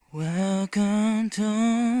Welcome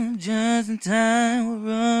to Just in Time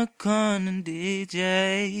with Rockon and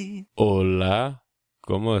DJ. Hola,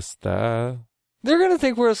 ¿cómo está? They're gonna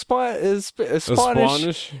think we're a Spanish.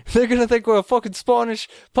 Spanish? They're gonna think we're a fucking Spanish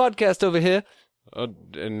podcast over here.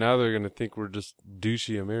 And now they're gonna think we're just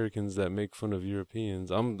douchey Americans that make fun of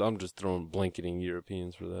Europeans. I'm just throwing blanketing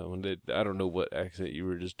Europeans for that one. I don't know what accent you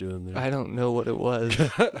were just doing there. I don't know what it was.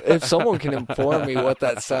 If someone can inform me what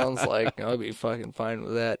that sounds like, I'll be fucking fine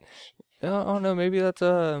with that. Oh no, maybe that's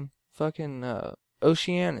fucking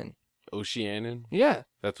Oceanian. Oceanian? Yeah,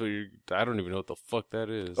 That's what I don't even know what the fuck that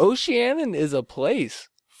is. Oceanian is a place.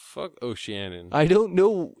 Fuck Oceanian. I don't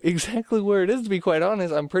know exactly where it is, to be quite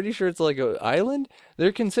honest. I'm pretty sure it's like an island.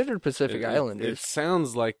 They're considered Pacific Islanders. It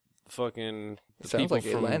sounds like fucking the Sounds people like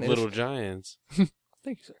from Atlantis. Little Giants. Thank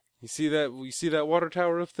you, sir. You see that water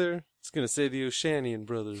tower up there? It's gonna say the Oceanian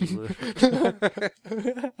brothers.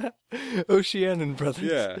 Oceanian brothers.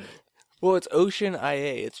 Yeah. Well, it's Ocean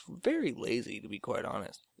IA. It's very lazy, to be quite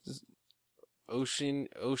honest. Oceania?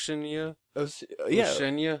 Yeah,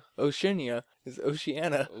 Oceania? Oceania is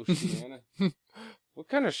Oceania. Oceania? What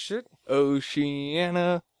kind of shit?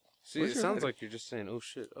 Oceania. See, Where's it your sounds lighter? like you're just saying, oh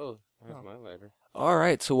shit. Oh, I have my lighter. All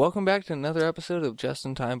right, so welcome back to another episode of Just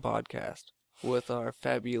in Time Podcast with our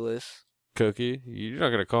fabulous. Cookie, you're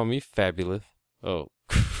not gonna call me fabulous. Oh.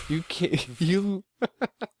 You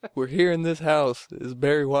were here in this house as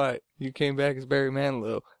Barry White. You came back as Barry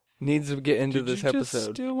Manilow. Needs to get into Did this you episode.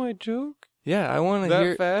 just steal my joke? Yeah, I want to That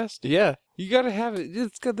hear. fast? Yeah, You gotta have it.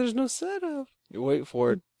 There's no setup. wait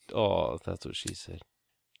for it. Oh, that's what she said.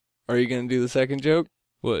 Are you gonna do the second joke?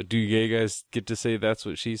 What, do gay guys get to say that's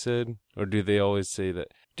what she said? Or do they always say that?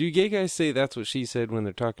 Do gay guys say that's what she said when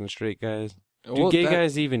they're talking to straight guys? Do gay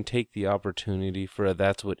guys even take the opportunity for a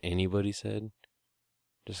that's what anybody said?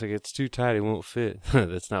 Just like, it's too tight, it won't fit.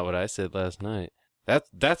 That's not what I said last night.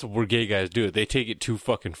 That's where gay guys do it. They take it too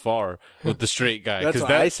fucking far with the straight guy. That's 'Cause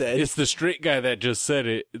what I said. It's the straight guy that just said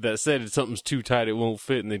it, that said something's too tight, it won't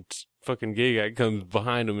fit, and the fucking gay guy comes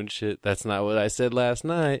behind him and shit. That's not what I said last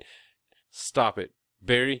night. Stop it.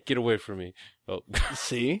 Barry, get away from me. Oh,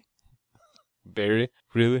 See? Barry?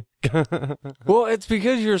 Really? Well, it's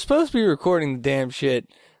because you're supposed to be recording the damn shit.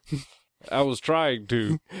 I was trying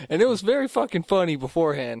to. And it was very fucking funny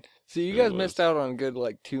beforehand. So you It guys was. missed out on a good,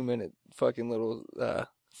 2-minute fucking little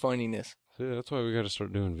funniness. Yeah, that's why we gotta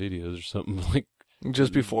start doing videos or something, like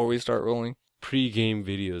Just before we start rolling. pre-game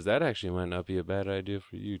videos. That actually might not be a bad idea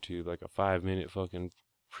for YouTube, like a 5-minute fucking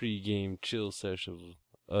pre-game chill session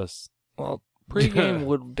of us. Well, pregame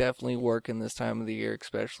would definitely work in this time of the year,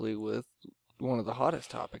 especially with one of the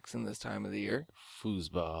hottest topics in this time of the year.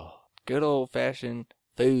 Foosball. Good old-fashioned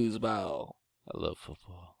foosball. I love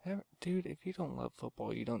football. Dude, if you don't love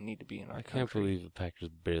football, you don't need to be in our I can't country. believe the Packers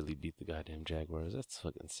barely beat the goddamn Jaguars. That's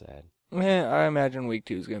fucking sad. I imagine week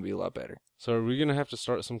 2 is going to be a lot better. So are we gonna have to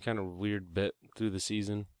start some kind of weird bet through the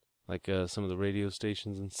season? Like some of the radio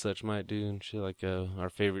stations and such might do and shit, like our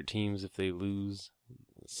favorite teams if they lose.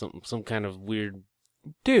 Some kind of weird,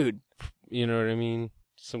 Dude, you know what I mean?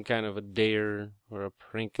 Some kind of a dare or a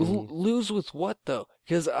prank. lose with what, though?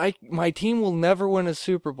 Because my team will never win a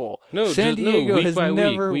Super Bowl. No, San Diego week has by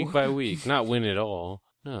never week by week. Not win it all.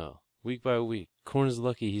 No, week by week. Corn's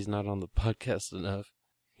lucky he's not on the podcast enough.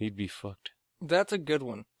 He'd be fucked. That's a good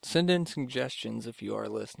one. Send in suggestions if you are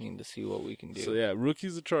listening to see what we can do. So yeah,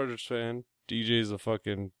 Rookie's a Chargers fan. DJ's a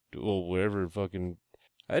fucking, well, whatever fucking.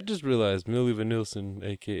 I just realized Millie Vanilson,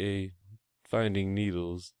 a.k.a. Finding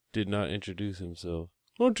Needles, did not introduce himself.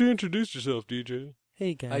 Why don't you introduce yourself, DJ?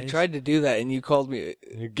 Hey, guys. I tried to do that, and you called me.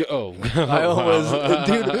 Oh. I almost,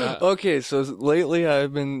 dude. Okay, so lately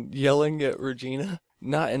I've been yelling at Regina,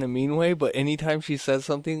 not in a mean way, but anytime she says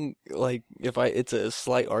something, like it's a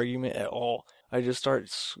slight argument at all, I just start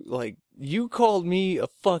you called me a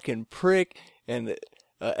fucking prick and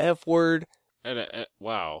a F word.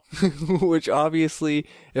 Wow. Which obviously,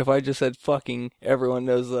 if I just said fucking, everyone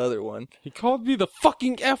knows the other one. He called me the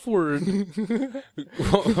fucking F word.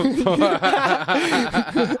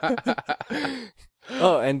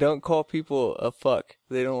 Oh, and don't call people a fuck.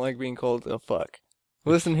 They don't like being called a fuck.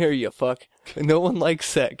 Listen here, you fuck. No one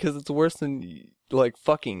likes that because it's worse than,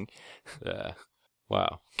 fucking. Yeah.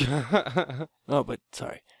 Wow. Oh, but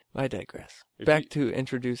sorry. I digress. Back to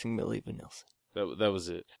introducing Millie Vanilson. That was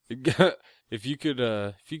it. If you could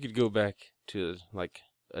go back to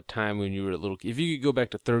a time when you were a little, if you could go back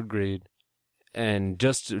to 3rd grade, and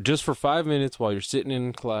just for 5 minutes while you're sitting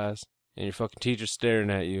in class and your fucking teacher's staring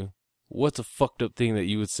at you, what's a fucked up thing that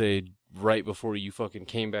you would say right before you fucking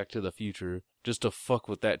came back to the future, just to fuck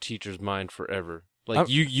with that teacher's mind forever? Like,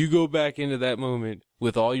 you go back into that moment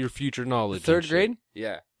with all your future knowledge. 3rd grade?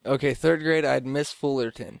 Yeah. Okay, 3rd grade, I had Miss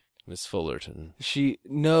Fullerton. Miss Fullerton.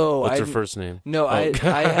 What's her first name? No, I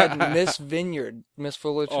had Miss Vineyard. Miss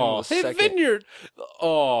Fullerton was second. Vineyard.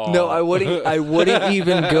 Oh. No, I wouldn't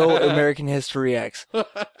even go American History X.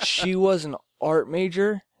 She was an art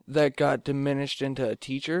major that got diminished into a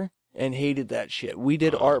teacher and hated that shit. We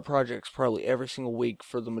did art projects probably every single week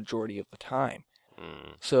for the majority of the time.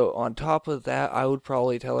 So on top of that, I would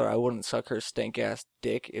probably tell her I wouldn't suck her stink-ass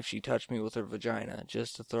dick if she touched me with her vagina,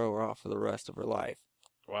 just to throw her off for the rest of her life.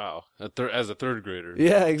 Wow. As a 3rd grader.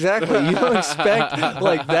 Yeah, exactly. You don't expect,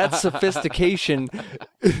 like, that sophistication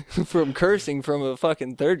from cursing from a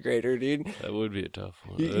fucking 3rd grader, dude. That would be a tough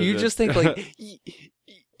one. You just think, like,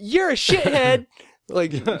 you're a shithead.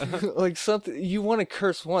 Like something, you want to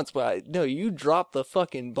curse once, but no, you drop the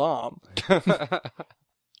fucking bomb.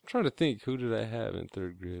 I'm trying to think, who did I have in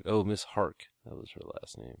 3rd grade? Oh, Miss Hark. That was her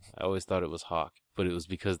last name. I always thought it was Hawk, but it was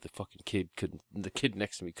because the fucking the kid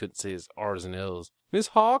next to me couldn't say his R's and L's. Miss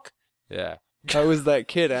Hawk? Yeah. I was that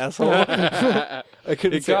kid, asshole. I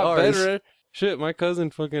couldn't say R's. Better. Shit, my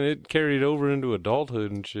cousin fucking, it carried over into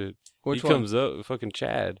adulthood and shit. Which one? Comes up, fucking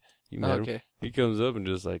Chad. You met him. He comes up and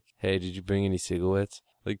just like, hey, did you bring any cigarettes?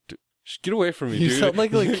 Like, just get away from me, dude. You sound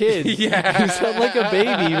like a kid. Yeah. You sound like a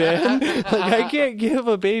baby, man. Like, I can't give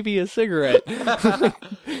a baby a cigarette.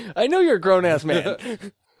 I know you're a grown-ass man.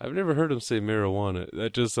 I've never heard him say marijuana.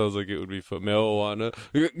 That just sounds like it would be fun. Marijuana.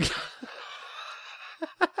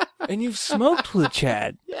 And you've smoked with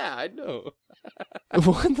Chad. Yeah, I know.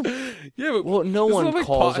 What the... Yeah, but well, no one like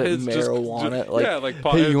calls it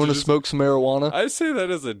marijuana. Hey, you want to smoke some marijuana? I say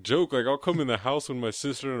that as a joke. Like, I'll come in the house when my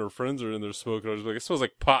sister and her friends are in there smoking. I'll just be like, it smells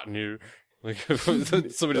like pot in here. Like,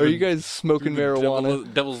 are you guys smoking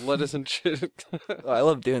marijuana? Devil's lettuce and shit. I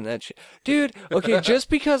love doing that shit. Dude, okay, just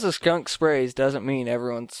because a skunk sprays doesn't mean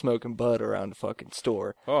everyone's smoking bud around a fucking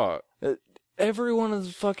store. Oh. Everyone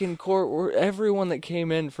is fucking everyone that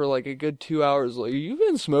came in for like a good 2 hours, like, you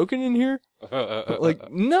been smoking in here?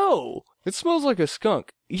 Like, no! It smells like a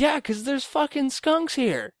skunk. Yeah, because there's fucking skunks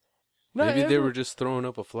here. Maybe they were just throwing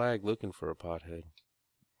up a flag looking for a pothead.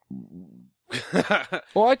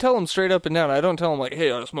 Well, I tell them straight up and down. I don't tell them like,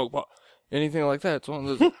 hey, I smoke pot. Anything like that. It's one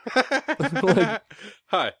of those... like,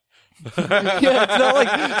 hi. Yeah, it's not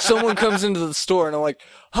like someone comes into the store and I'm like,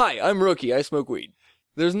 hi, I'm Rookie, I smoke weed.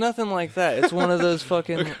 There's nothing like that. It's one of those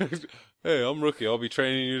fucking... Hey, I'm Rookie. I'll be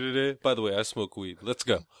training you today. By the way, I smoke weed. Let's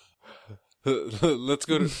go. Let's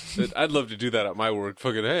go to... I'd love to do that at my work.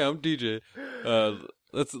 Fucking, hey, I'm DJ.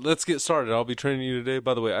 Let's get started. I'll be training you today.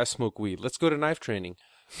 By the way, I smoke weed. Let's go to knife training.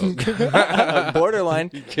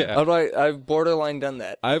 Borderline. Yeah. I've borderline done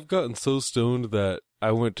that. I've gotten so stoned that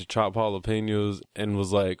I went to chop jalapenos and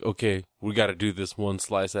was like, okay, we got to do this one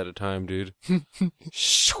slice at a time, dude.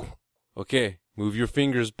 Okay, move your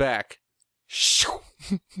fingers back.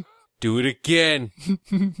 Do it again.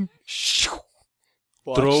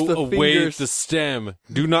 Throw away the stem.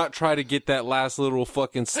 Do not try to get that last little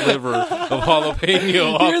fucking sliver of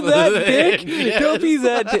jalapeno off You're that the dick? Yeah. Don't be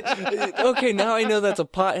that dick. Okay, now I know that's a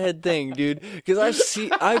pothead thing, dude. Because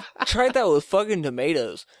I've tried that with fucking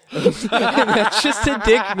tomatoes. And that's just a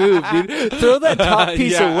dick move, dude. Throw that top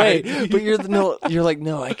piece away. But you're like,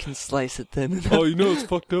 no, I can slice it then. Oh, you know what's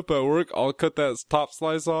fucked up at work? I'll cut that top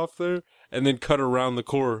slice off there. And then cut around the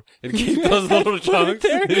core and keep those little chunks.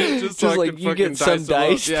 Just so like you get some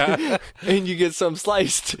diced, yeah. And you get some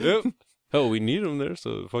sliced. Yep. Hell, we need them there,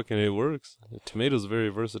 so fucking it works. Tomato's a very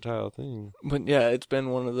versatile thing. But yeah, it's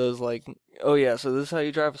been one of those like, oh yeah, so this is how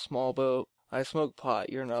you drive a small boat. I smoke pot.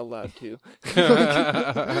 You're not allowed to.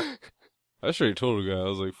 I sure told a guy. I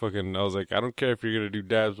was like, I don't care if you're gonna do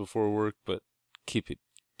dabs before work, but keep it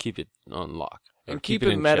on lock and keep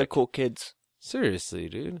it medical, kids. Seriously,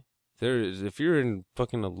 dude. If you're in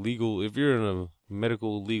a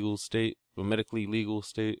medical legal state, a medically legal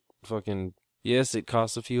state, fucking, yes, it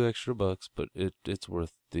costs a few extra bucks, but it's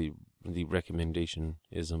worth the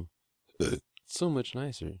recommendation-ism. It's so much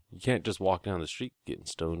nicer. You can't just walk down the street getting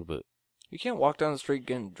stoned, but... You can't walk down the street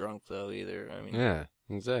getting drunk, though, either. I mean... Yeah,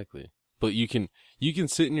 exactly. But you can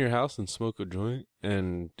sit in your house and smoke a joint,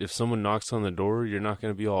 and if someone knocks on the door, you're not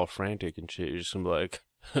going to be all frantic and shit. You're just going to be like,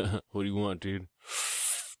 what do you want, dude?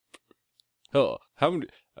 Oh,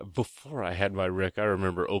 before I had my wreck, I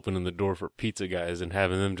remember opening the door for pizza guys and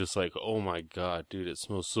having them just like, oh my god, dude, it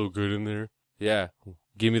smells so good in there. Yeah,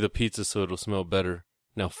 give me the pizza so it'll smell better.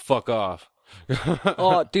 Now fuck off.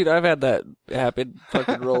 Oh, dude, I've had that happen.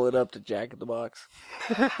 Fucking roll it up to Jack in the Box.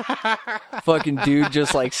 Fucking dude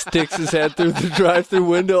just like sticks his head through the drive-through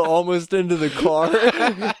window almost into the car.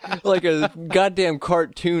 Like a goddamn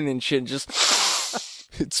cartoon and shit, just...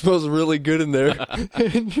 It smells really good in there.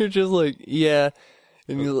 And you're just like, yeah,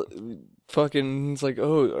 And he's like,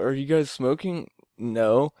 oh, are you guys smoking?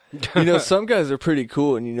 No. You know, some guys are pretty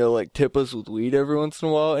cool and, you know, like tip us with weed every once in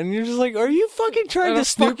a while. And you're just like, are you fucking trying to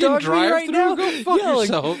Snoop Dogg me right now? Go fuck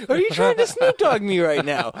yourself. Like, are you trying to Snoop Dogg me right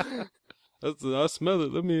now? I smell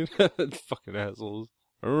it. Let me fucking assholes.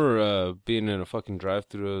 I remember being in a fucking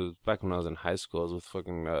drive-thru back when I was in high school. I was with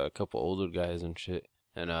fucking a couple older guys and shit.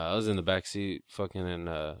 And I was in the back seat fucking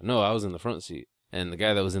no, I was in the front seat. And the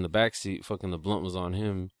guy that was in the back seat, fucking the blunt was on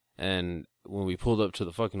him. And when we pulled up to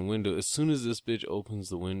the fucking window, as soon as this bitch opens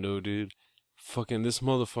the window, dude, fucking this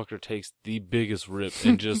motherfucker takes the biggest rip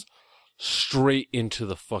and just straight into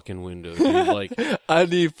the fucking window, dude. Like, I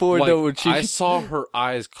need four double cheese. I saw her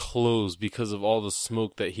eyes close because of all the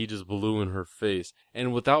smoke that he just blew in her face.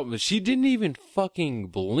 And she didn't even fucking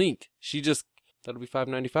blink. She just, that'll be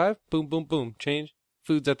 $5.95. Boom, boom, boom. Change.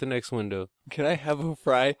 Food's at the next window. Can I have a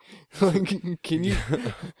fry? Can you...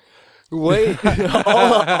 Wait,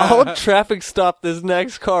 I'll traffic stop this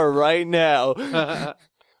next car right now.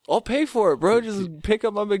 I'll pay for it, bro. Just pick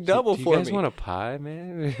up my McDouble for me. You guys want a pie,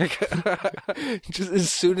 man? Just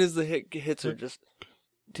as soon as the hit hits her, just...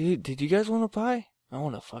 Dude, did you guys want a pie? I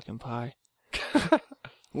want a fucking pie.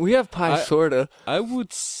 We have pie, sorta. I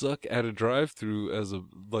would suck at a drive-thru as a,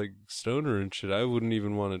 like, stoner and shit. I wouldn't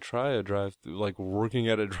even want to try a drive-thru, like, working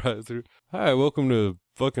at a drive-thru. Hi, welcome to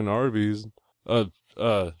fucking Arby's.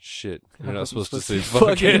 Shit. You're not supposed to say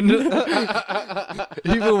fucking.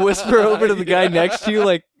 Even whisper over to the guy next to you,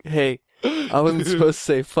 like, hey, I wasn't supposed to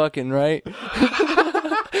say fucking, right?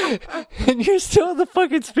 And you're still on the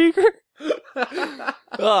fucking speaker?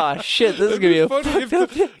 Oh, shit, this is gonna be a funny.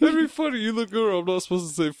 That'd be funny. You look over, I'm not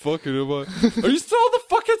supposed to say fucking, am I? Are you still on the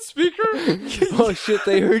fucking speaker? Oh, shit,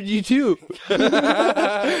 they heard you too.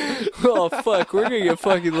 Oh, fuck, we're gonna get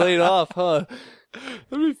fucking laid off, huh?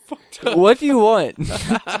 That'd be fucked up. What do you want?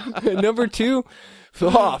 Number 2?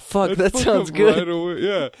 Oh, fuck, that sounds good. Right away.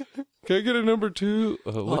 Yeah. Can I get a number 2?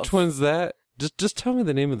 Which one's that? Just tell me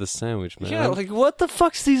the name of the sandwich, man. Yeah, like, what the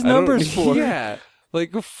fuck's these numbers for? Yeah.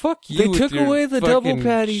 Like, fuck you. They took away the double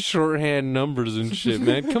patty. Shorthand numbers and shit,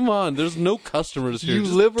 man. Come on. There's no customers here. You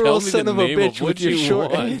Just liberal tell me son the of a name bitch what with your you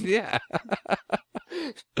shorthand. want. Yeah.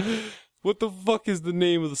 What the fuck is the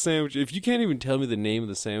name of the sandwich? If you can't even tell me the name of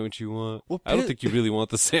the sandwich you want, I don't think you really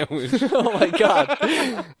want the sandwich. Oh my god.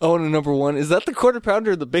 I want a number 1. Is that the quarter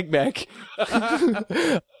pounder or the Big Mac?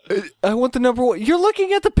 I want the number 1. You're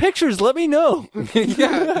looking at the pictures. Let me know.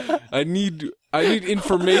 Yeah. I need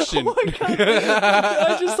information. Oh my god.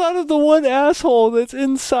 I just thought of the one asshole that's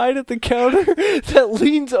inside at the counter that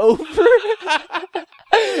leans over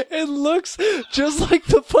and looks just like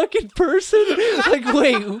the fucking person. Like,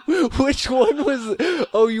 wait, which one was...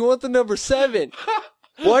 Oh, you want the number 7?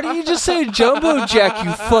 Why don't you just say Jumbo Jack,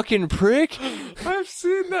 you fucking prick? I've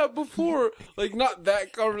seen that before. Like, not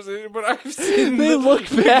that conversation, but I've seen They look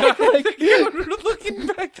back like... looking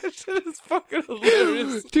back, that shit is fucking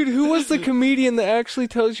hilarious. Dude, who was the comedian that actually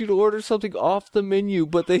tells you to order something off the menu,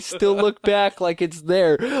 but they still look back like it's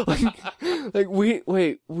there? Like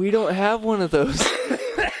we don't have one of those.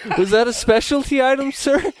 Was that a specialty item,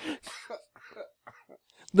 sir?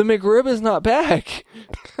 The McRib is not back.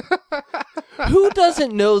 Who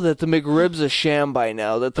doesn't know that the McRib's a sham by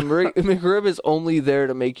now? That the McRib is only there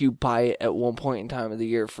to make you buy it at one point in time of the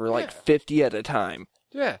year for like 50 at a time.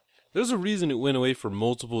 Yeah. There's a reason it went away for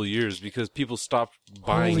multiple years because people stopped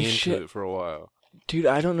buying into it for a while. Dude,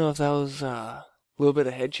 I don't know if that was a little bit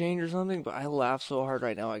of head change or something, but I laughed so hard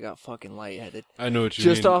right now I got fucking lightheaded. I know what you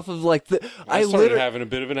mean. Just off of like the... I started having a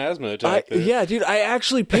bit of an asthma attack there. Yeah, dude, I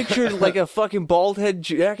actually pictured like a fucking bald head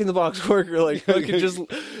Jack in the Box worker like fucking just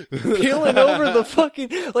peeling over the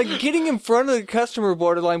fucking... Like getting in front of the customer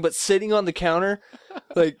borderline but sitting on the counter.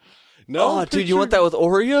 Like... No, dude, you want that with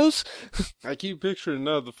Oreos? I keep picturing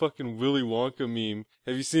now the fucking Willy Wonka meme.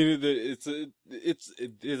 Have you seen it?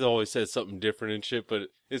 It always says something different and shit, but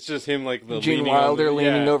it's just him like the Gene Wilder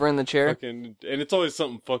leaning over in the chair. And it's always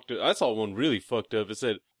something fucked up. I saw one really fucked up. It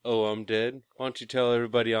said, "Oh, I'm dead. Why don't you tell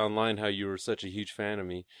everybody online how you were such a huge fan of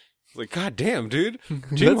me?" It's like, God damn, dude.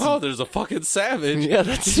 Gene Wilder's a fucking savage. Yeah,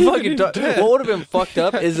 that's fucking What would have been fucked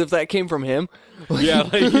up is if that came from him. Yeah,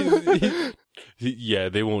 like yeah,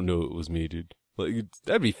 they won't know it was me, dude. Like,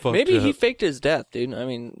 that'd be fucked up. Maybe he faked his death, dude. I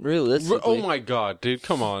mean, realistically. Oh my god, dude,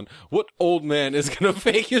 come on. What old man is gonna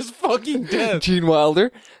fake his fucking death? Gene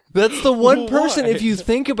Wilder. That's the one person, if you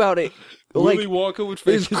think about it, like, Willy Wonka would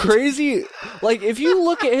fake is crazy. Like, if you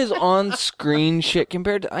look at his on-screen shit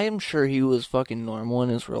compared to, I am sure he was fucking normal in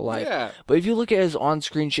his real life. Yeah. But if you look at his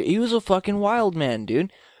on-screen shit, he was a fucking wild man,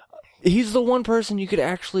 dude. He's the one person you could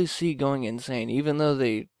actually see going insane, even though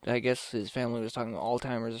I guess his family was talking about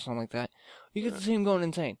Alzheimer's or something like that. You could see him going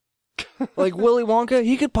insane. Like Willy Wonka,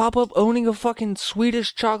 he could pop up owning a fucking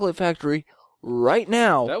Swedish chocolate factory right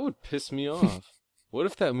now. That would piss me off. What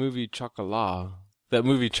if that movie Chocolat, that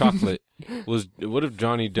movie Chocolate, was? What if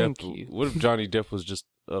Johnny Depp? What if Johnny Depp was just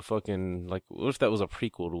a fucking like? What if that was a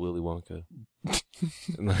prequel to Willy Wonka?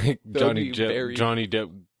 And like Johnny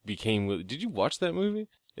Depp became. Did you watch that movie?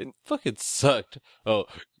 It fucking sucked. Oh,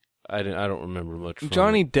 I don't remember much. From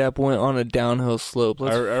Johnny Depp went on a downhill slope.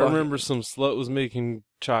 I remember some slut was making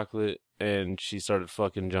chocolate and she started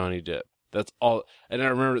fucking Johnny Depp. That's all. And I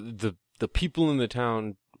remember the people in the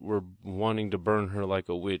town were wanting to burn her like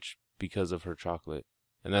a witch because of her chocolate.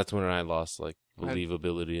 And that's when I lost like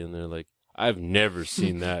believability. And they're like, I've never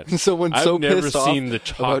seen that. I've never pissed seen off the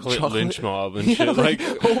chocolate lynch mob and shit. Like,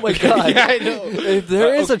 oh my god! Yeah, I know. If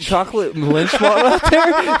there is a chocolate lynch mob out there,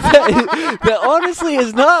 that honestly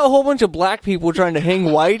is not a whole bunch of black people trying to hang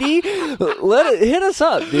whitey. Hit us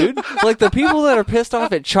up, dude. Like the people that are pissed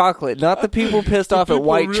off at chocolate, not the people pissed off at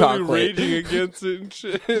white really chocolate. Raging against it and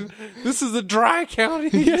shit. This is a dry county.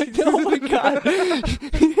 Oh my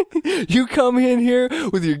god! You come in here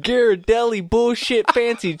with your Ghirardelli bullshit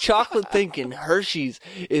fancy chocolate thinking Hershey's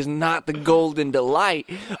is not the golden delight.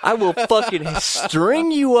 I will fucking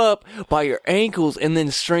string you up by your ankles and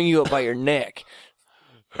then string you up by your neck.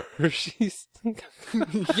 Hershey's.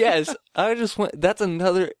 Yes, I just went. That's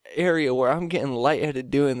another area where I'm getting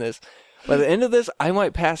lightheaded doing this. By the end of this, I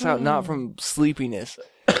might pass out not from sleepiness,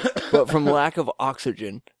 but from lack of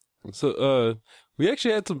oxygen. So, we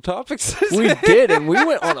actually had some topics. We did, and we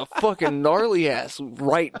went on a fucking gnarly ass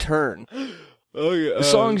right turn. Oh yeah,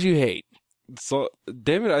 Songs you hate. So,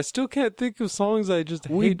 damn it, I still can't think of songs I just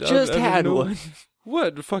hate. We just had one.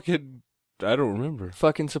 What? Fucking, I don't remember.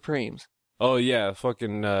 Fucking Supremes. Oh yeah,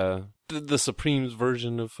 fucking, the Supremes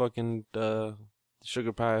version of fucking,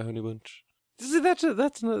 Sugar Pie Honey Bunch. See, that's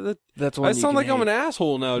not, That's one I sound like I'm an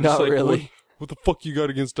asshole now. Just Not like, really. What the fuck you got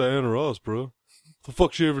against Diana Ross, bro? What the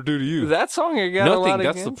fuck she ever do to you? That song I got Nothing, a lot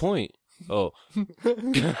that's against. the point. Oh.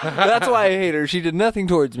 That's why I hate her. She did nothing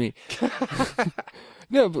towards me.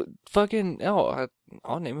 No, but fucking,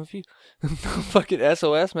 I'll name a few. Fucking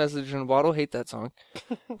SOS, Message in a Bottle, hate that song.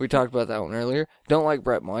 We talked about that one earlier. Don't like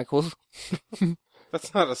Bret Michaels.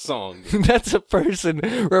 That's not a song. That's a person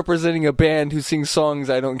representing a band who sings songs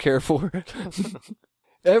I don't care for.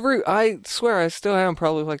 I swear I still am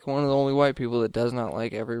probably like one of the only white people that does not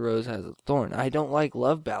like Every Rose Has a Thorn. I don't like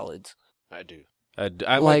love ballads. I do.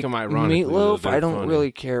 I like them ironically. Meatloaf, I don't funny.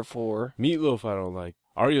 really care for. Meatloaf, I don't like.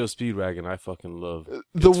 REO Speedwagon, I fucking love.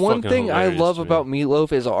 The one thing I love to me. about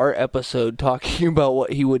Meatloaf is our episode talking about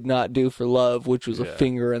what he would not do for love, which was a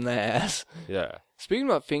finger in the ass. Yeah. Speaking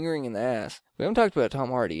about fingering in the ass, we haven't talked about Tom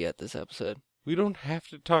Hardy yet this episode. We don't have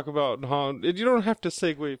to talk about you don't have to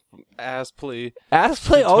segue from ass play. Ass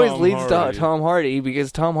play always Tom leads Hardy. to Tom Hardy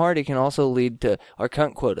because Tom Hardy can also lead to our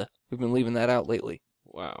cunt quota. We've been leaving that out lately.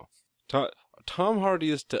 Wow. Tom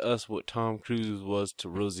Hardy is to us what Tom Cruise was to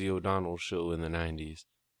Rosie O'Donnell's show in the 90s.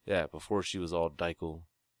 Yeah, before she was all dykel.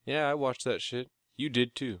 Yeah, I watched that shit. You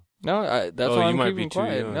did too. No, that's why I'm might keeping be too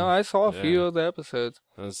quiet. young. No, I saw a few of the episodes.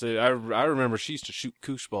 I remember she used to shoot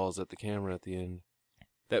koosh balls at the camera at the end.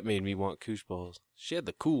 That made me want koosh balls. She had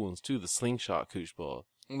the cool ones too, the slingshot koosh ball.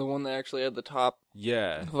 The one that actually had the top.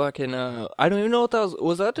 Yeah. Fucking, I don't even know what that was.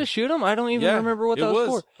 Was that to shoot him? I don't even remember what that was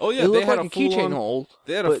for. Oh yeah, it looked they had like a full keychain on, hole.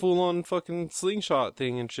 They had a full-on fucking slingshot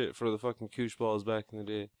thing and shit for the fucking koosh balls back in the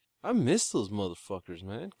day. I miss those motherfuckers,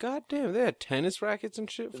 man. God damn, they had tennis rackets and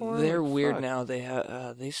shit for them. They're Like, weird fuck. now.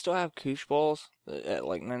 They still have koosh balls at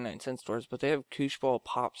like 99-cent stores, but they have koosh ball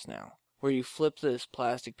pops now, where you flip this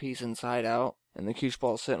plastic piece inside out, and the koosh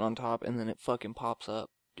ball's sitting on top, and then it fucking pops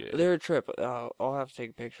up. Yeah. They're a trip. I'll have to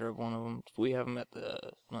take a picture of one of them. We have them at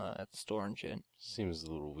the store and shit. Seems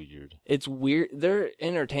a little weird. It's weird. They're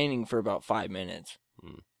entertaining for about 5 minutes.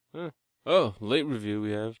 Oh, late review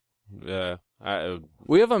we have.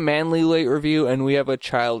 We have a manly late review, and we have a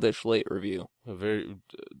childish late review. A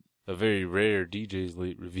very rare DJ's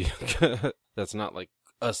late review. That's not like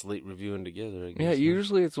us late reviewing together, I guess. Yeah,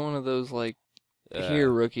 usually it's one of those like, here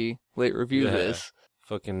rookie, late review this.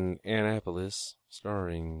 Fucking Annapolis,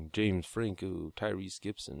 starring James Franco, Tyrese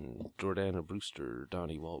Gibson, Jordana Brewster,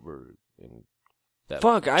 Donnie Wahlberg, and that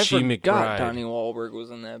Fuck, I Chi forgot McBride. Donnie Wahlberg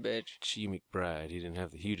was in that bitch. Chi McBride. He didn't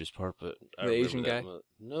have the hugest part, but I The remember Asian that guy?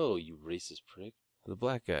 No, you racist prick. The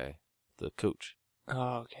black guy, the coach.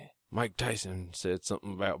 Oh, okay. Mike Tyson said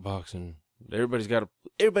something about boxing. Everybody's got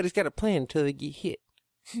a plan until they get hit.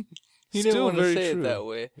 You didn't Still want to very say true. it that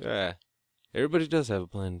way. Yeah. Everybody does have a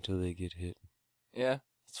plan until they get hit. Yeah.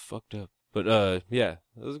 It's fucked up. But yeah,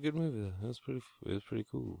 that was a good movie though. It was pretty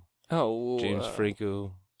cool. Oh, well, James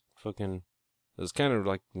Franco, fucking It was kind of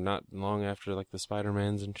like not long after like the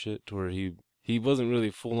Spider-Mans and shit, to where he wasn't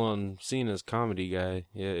really full on seen as comedy guy.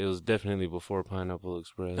 Yeah, it was definitely before Pineapple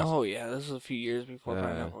Express. Oh yeah, this was a few years before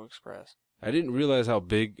Pineapple Express. I didn't realize how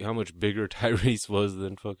much bigger Tyrese was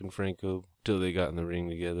than fucking Franco till they got in the ring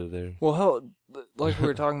together there. Well, hell, like we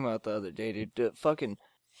were talking about the other day, dude. Fucking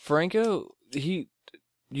Franco, you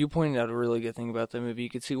pointed out a really good thing about the movie. You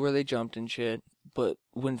could see where they jumped and shit. But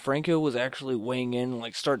when Franco was actually weighing in,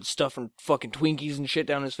 like started stuffing fucking Twinkies and shit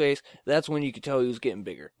down his face, that's when you could tell he was getting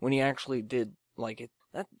bigger. When he actually did like it.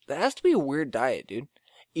 That has to be a weird diet, dude.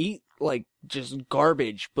 Eat like just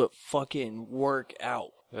garbage, but fucking work out.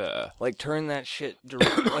 Yeah. Like turn that shit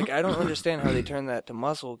direct. Like I don't understand how they turn that to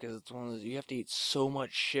muscle, because it's one of those, you have to eat so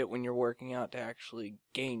much shit when you're working out to actually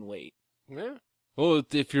gain weight. Yeah. Well,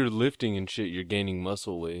 if you're lifting and shit, you're gaining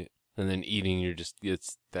muscle weight, and then eating,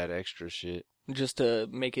 it's that extra shit. Just to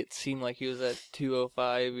make it seem like he was at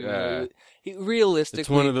 205. He realistically, it's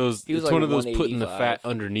one of those. He was it's like one of those putting the 185. fat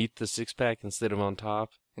underneath the 6-pack instead of on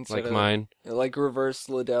top, Instead of, mine. Like reverse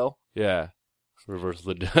Liddell. Yeah, reverse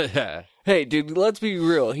the. Yeah. Hey, dude, let's be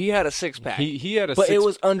real. He had a 6-pack. He had a. But it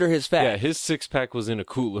was under his fat. Yeah, his 6-pack was in a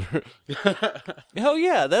cooler. Hell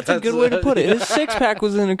yeah, that's a good way to put it. His 6-pack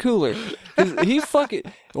was in a cooler. He fucking.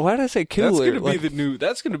 Why did I say cooler?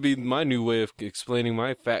 That's gonna be my new way of explaining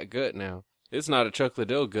my fat gut now. It's not a Chuck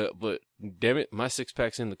Liddell gut, but damn it, my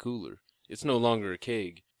 6-pack's in the cooler. It's no longer a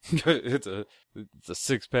keg. it's a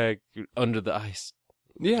 6-pack under the ice.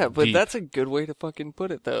 Yeah, but Deep. that's a good way to fucking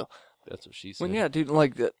put it, though. That's what she said. Well, yeah, dude,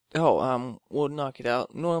 like that. Oh, we'll knock it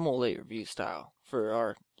out normal late review style for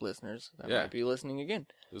our listeners that might be listening again.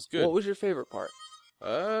 It was good. What was your favorite part?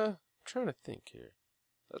 I'm trying to think here.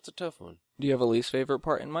 That's a tough one. Do you have a least favorite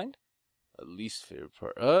part in mind? A least favorite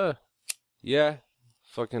part? Yeah.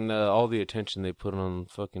 Fucking all the attention they put on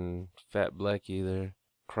fucking Fat Blackie there,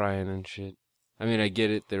 crying and shit. I mean, I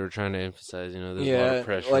get it. They were trying to emphasize, there's a lot of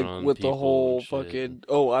pressure like on with people the whole and shit. fucking.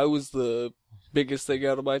 Oh, I was the biggest thing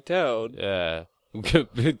out of my town. Yeah. That's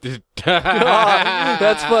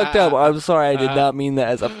fucked up. I'm sorry, I did not mean that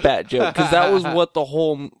as a fat joke, because that was what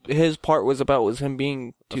his part was about, was him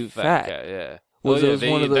being too fat. Guy, yeah. Was it was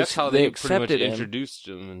one of those, that's how they they accepted pretty much him. Introduced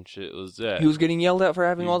him and shit. Was that He was getting yelled at for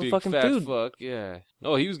having You all the big fucking fat food. Fuck, yeah.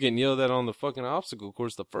 No, he was getting yelled at on the fucking obstacle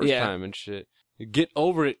course the first Yeah. time and shit. Get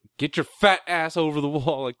over it. Get your fat ass over the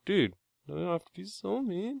wall. Like, dude, I don't have to be so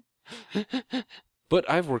mean. But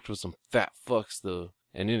I've worked with some fat fucks though,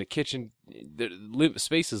 and in a kitchen,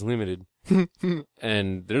 space is limited.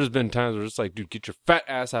 And there's been times where it's like, dude, get your fat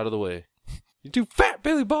ass out of the way. You're too fat,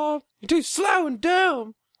 Billy Bob. You're too slow and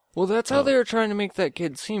dumb. Well, that's how they were trying to make that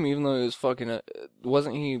kid seem, even though he was fucking.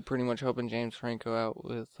 Wasn't he pretty much helping James Franco out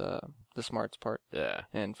with the smarts part? Yeah.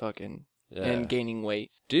 And fucking. Yeah. And gaining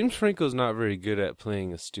weight. James Franco's not very good at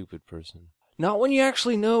playing a stupid person. Not when you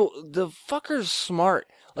actually know the fucker's smart.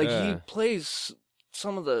 Like, he Yeah. plays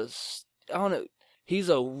some of the. I don't know. He's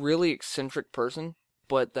a really eccentric person,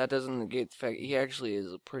 but that doesn't negate the fact he actually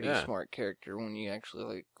is a pretty smart character when you actually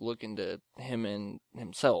like look into him and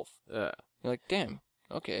himself. Yeah. You're like, damn.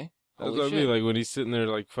 Okay. That's Holy what I shit. mean, like when he's sitting there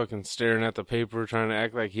like fucking staring at the paper trying to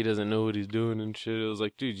act like he doesn't know what he's doing and shit. It was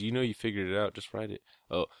like, dude, you figured it out, just write it.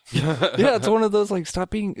 Oh. Yeah, it's one of those like stop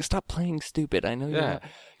playing stupid. I know you're not.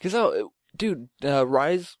 Cuz dude,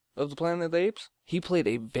 Rise of the Planet of the Apes, he played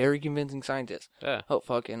a very convincing scientist. Yeah. Oh,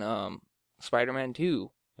 fucking Spider-Man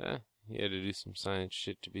 2. Yeah. He had to do some science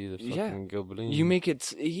shit to be the fucking Goblin. You make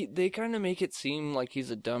it they kind of make it seem like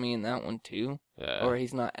he's a dummy in that one too. Yeah. Or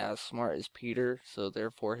he's not as smart as Peter, so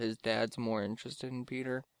therefore his dad's more interested in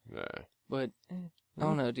Peter. Yeah. But I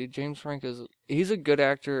don't know, dude. James Franco's he's a good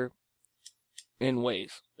actor in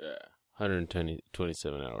ways. Yeah.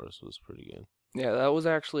 127 hours was pretty good. Yeah, that was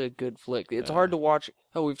actually a good flick. It's hard to watch.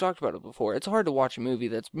 Oh, we've talked about it before. It's hard to watch a movie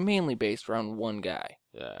that's mainly based around one guy.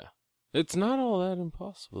 Yeah. It's not all that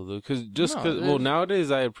impossible though, because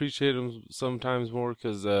nowadays I appreciate them sometimes more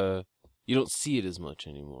because you don't see it as much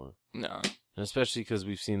anymore. No. And especially because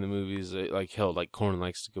we've seen the movies, like Corn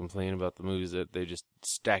likes to complain about the movies that they just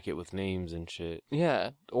stack it with names and shit. Yeah,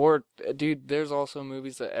 or, dude, there's also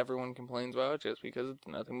movies that everyone complains about just because it's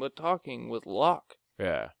nothing but talking with Locke.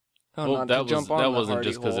 Yeah. Oh, Well, that wasn't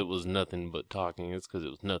just because it was nothing but talking. It's because it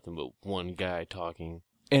was nothing but one guy talking.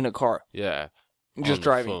 In a car. Yeah. Just on the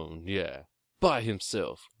driving. phone. Yeah. By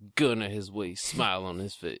himself. Gun at his waist. Smile on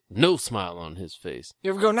his face. No smile on his face.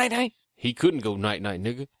 You ever go night-night? He couldn't go night-night,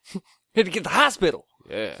 nigga. Had to get to the hospital.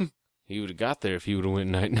 Yeah. He would have got there if he would have went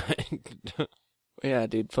night-night. Yeah,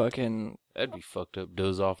 dude, fucking... That'd be fucked up.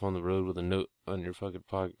 Doze off on the road with a note on your fucking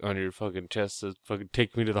pocket, on your fucking chest says, fucking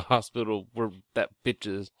take me to the hospital where that bitch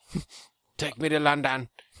is. Take me to London.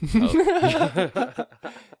 Oh.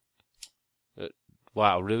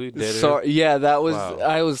 Wow, really? Dead air? Sorry, yeah, that was. Wow.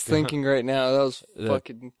 I was thinking right now. That was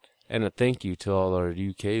fucking. And a thank you to all our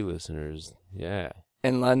UK listeners. Yeah.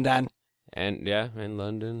 In London. And in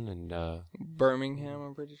London and Birmingham,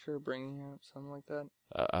 I'm pretty sure. Birmingham, something like that.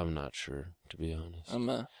 I'm not sure, to be honest.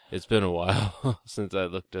 It's been a while since I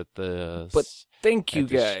looked at the. But thank you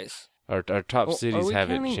guys. Our top cities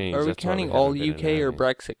haven't changed. Are we counting all UK or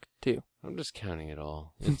Brexit too? I'm just counting it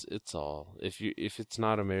all. It's all. If it's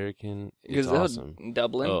not American, it's awesome.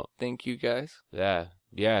 Dublin. Thank you guys. Yeah.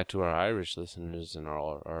 To our Irish listeners and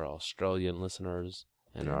our Australian listeners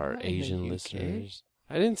and our Asian listeners.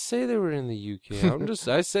 I didn't say they were in the UK.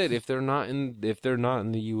 I said if they're not in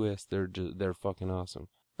the US, they're fucking awesome.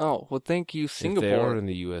 Oh, well, thank you, Singapore. If they are in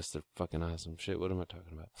the US, they're fucking awesome. Shit, what am I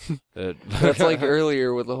talking about? That's like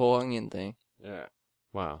earlier with the whole onion thing. Yeah.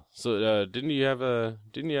 Wow. So, didn't you have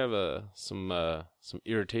some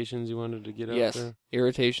irritations you wanted to get out there? Yes,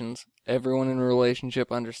 irritations. Everyone in a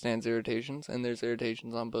relationship understands irritations, and there's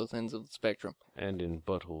irritations on both ends of the spectrum. And in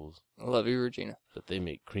buttholes. I love you, Regina. But they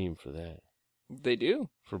make cream for that. They do.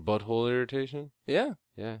 For butthole irritation? Yeah.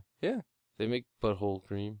 Yeah. Yeah. They make butthole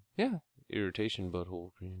cream. Yeah. Irritation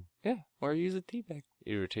butthole cream. Yeah. Or use a tea bag.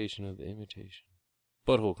 Irritation of the imitation.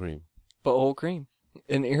 Butthole cream. Butthole cream.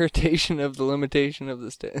 An irritation of the limitation of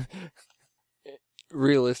the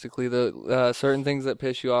Realistically, though, certain things that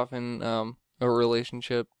piss you off in a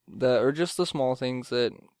relationship that are just the small things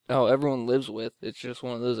that everyone lives with. It's just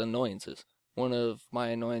one of those annoyances. One of my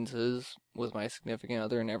annoyances with my significant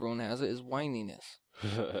other, and everyone has it, is whininess.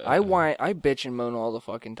 I bitch and moan all the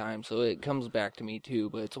fucking time, so it comes back to me too,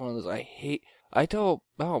 but it's one of those I hate. I tell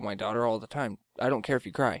my daughter all the time, I don't care if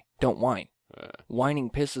you cry, don't whine. Whining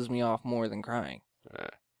pisses me off more than crying.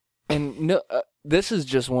 And no, this is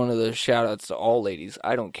just one of those shout-outs to all ladies.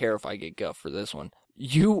 I don't care if I get guff for this one.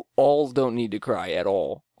 You all don't need to cry at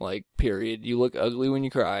all. Like, period. You look ugly when you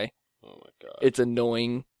cry. Oh my god. It's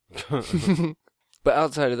annoying. But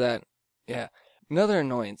outside of that, yeah. Another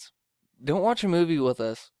annoyance. Don't watch a movie with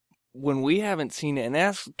us when we haven't seen it and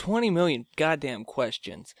ask 20 million goddamn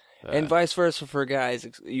questions. And vice versa for guys.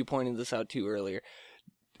 You pointed this out too earlier.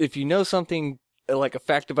 If you know something, like a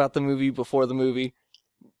fact about the movie before the movie,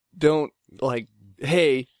 don't, like,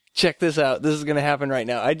 hey, check this out. This is going to happen right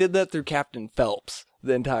now. I did that through Captain Phelps,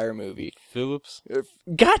 the entire movie. Phillips?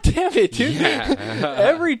 God damn it, dude. Yeah.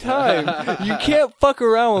 Every time. You can't fuck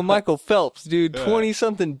around with Michael Phelps, dude.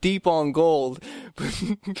 20-something deep on gold.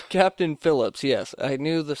 Captain Phillips, yes. I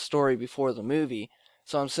knew the story before the movie.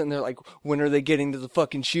 So I'm sitting there like, when are they getting to the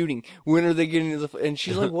fucking shooting? When are they getting to the... And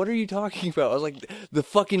she's like, what are you talking about? I was like, the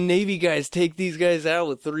fucking Navy guys take these guys out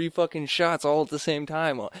with 3 fucking shots all at the same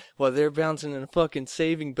time while they're bouncing in a fucking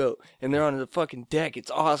saving boat and they're on the fucking deck.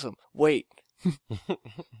 It's awesome. Wait.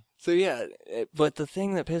 So yeah, but the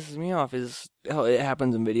thing that pisses me off is how it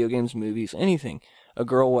happens in video games, movies, anything. A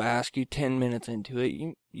girl will ask you 10 minutes into it,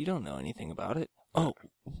 you don't know anything about it. Oh,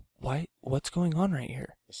 why? What's going on right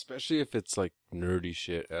here? Especially if it's like nerdy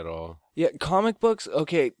shit at all. Yeah, comic books.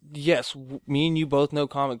 Okay, yes, me and you both know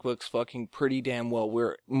comic books fucking pretty damn well.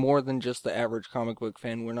 We're more than just the average comic book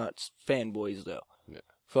fan. We're not fanboys though. Yeah.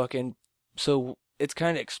 Fucking. So it's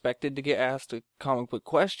kind of expected to get asked a comic book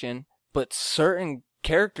question, but certain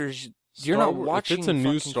characters you're not watching. If it's a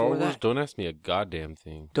new Star Wars, don't ask me a goddamn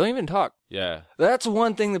thing. Don't even talk. Yeah. That's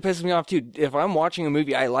one thing that pisses me off too. If I'm watching a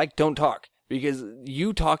movie I like, don't talk. Because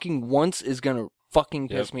you talking once is going to fucking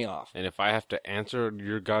piss me off. And if I have to answer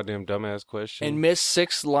your goddamn dumbass question. And miss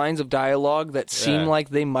 6 lines of dialogue that seem like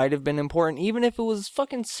they might have been important, even if it was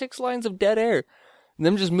fucking 6 lines of dead air.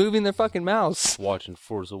 Them just moving their fucking mouths. Watching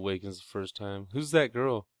Force Awakens the first time. Who's that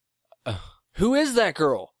girl? Who is that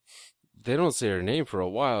girl? They don't say her name for a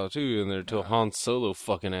while, too, and till Han Solo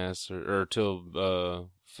fucking asks her, or till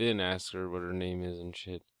Finn asks her what her name is and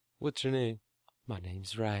shit. What's her name? My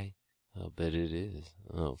name's Rey. I'll bet it is.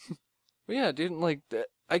 Oh. But yeah, dude, like,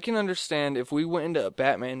 I can understand if we went into a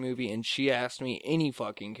Batman movie and she asked me any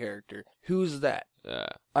fucking character, who's that?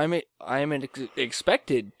 I'm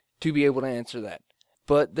expected to be able to answer that.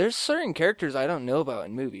 But there's certain characters I don't know about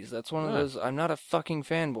in movies. That's one of those, I'm not a fucking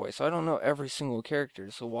fanboy, so I don't know every single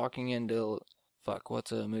character. So walking into,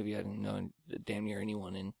 what's a movie I didn't know damn near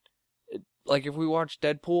anyone in? Like, if we watched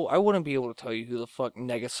Deadpool, I wouldn't be able to tell you who the fuck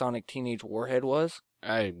Negasonic Teenage Warhead was.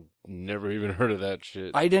 I never even heard of that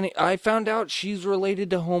shit. I found out she's related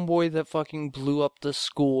to Homeboy that fucking blew up the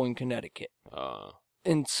school in Connecticut.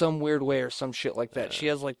 In some weird way or some shit like that. She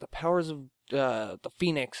has, like, the powers of the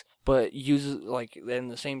Phoenix, but uses, like, then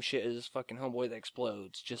the same shit as fucking Homeboy that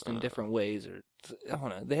explodes, just in different ways. Or I don't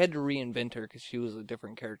know. They had to reinvent her because she was a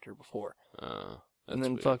different character before. and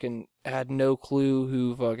then weird. fucking had no clue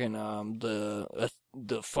who fucking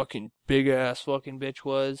the fucking big ass fucking bitch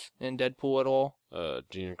was in Deadpool at all.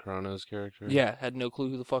 Gina Carano's character. Yeah, had no clue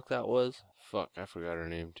who the fuck that was. Fuck, I forgot her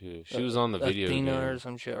name too. She was on the video Athena game. or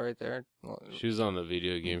some shit right there. She was on the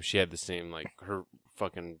video game. She had the same, like, her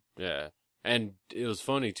fucking, yeah. And it was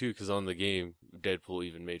funny, too, because on the game, Deadpool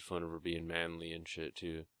even made fun of her being manly and shit,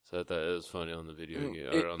 too. So I thought it was funny on the video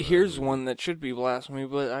game. Here's one that should be blasphemy,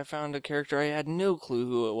 but I found a character I had no clue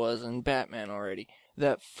who it was in Batman already.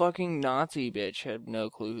 That fucking Nazi bitch had no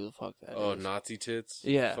clue who the fuck that is. Oh, Nazi tits?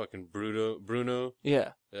 Yeah. Fucking Bruno?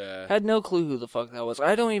 Yeah. Yeah. Had no clue who the fuck that was.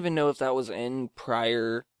 I don't even know if that was in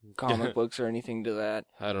prior comic books or anything to that.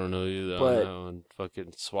 I don't know either But- on that one.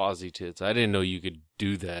 Fucking Swazi tits. I didn't know you could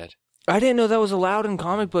do that. I didn't know that was allowed in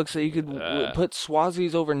comic books, that you could Yeah. put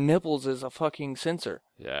Swazis over nipples as a fucking censor.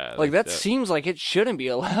 Yeah. Like, that seems like it shouldn't be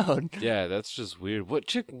allowed. Yeah, that's just weird. What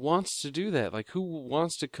chick wants to do that? Like, who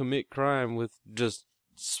wants to commit crime with just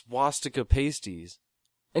swastika pasties?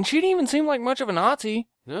 And she didn't even seem like much of a Nazi.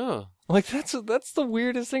 No. Like, that's the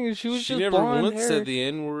weirdest thing. She was just never blonde once hair. said the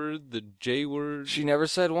N-word, the J-word. She never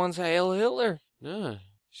said once Hail Hitler. No.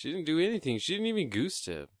 She didn't do anything. She didn't even goose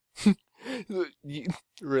step.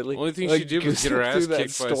 Really? Only thing Like, she did was get her goose ass through that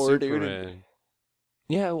kicked by store, dude. Superman.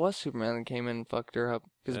 Yeah, it was Superman that came in and fucked her up.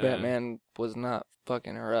 Because Yeah. Batman was not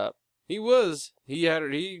fucking her up. He was. He had her.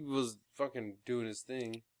 He was fucking doing his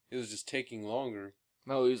thing. It was just taking longer.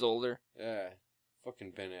 Oh, he was older. Yeah.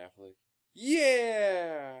 Fucking Ben Affleck.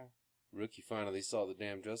 Yeah! Rookie finally saw the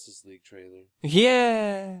damn Justice League trailer.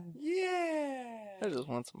 Yeah! Yeah! I just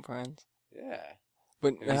want some friends. Yeah.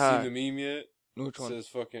 But, Have you seen the meme yet? which It one? says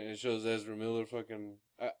fucking, it shows Ezra Miller fucking,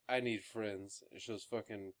 I need friends. It shows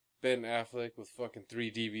fucking Ben Affleck with fucking 3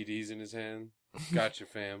 DVDs in his hand. Gotcha,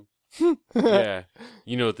 fam. Yeah.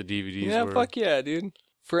 You know what the DVDs Yeah, were. fuck yeah, dude.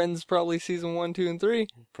 Friends probably season 1, 2, and 3.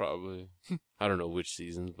 Probably. I don't know which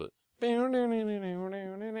seasons, but. We're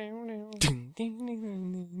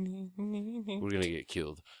gonna get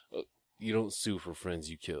killed. You don't sue for friends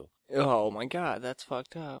you kill. Oh my god, that's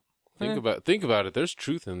fucked up. Think about it. There's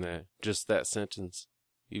truth in that. Just that sentence.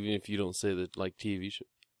 Even if you don't say that, like TV show.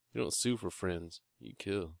 You don't sue for friends. You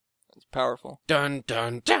kill. It's powerful. Dun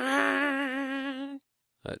dun dun.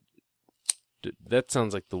 That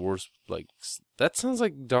sounds like the worst. Like that sounds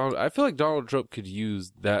like Donald. I feel like Donald Trump could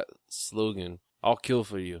use that slogan. I'll kill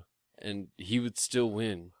for you, and he would still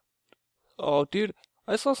win. Oh, dude,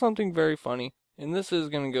 I saw something very funny, and this is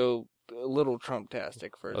gonna go a little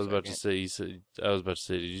Trump-tastic for a I was about to second. say.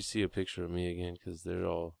 Did you see a picture of me again? Because they're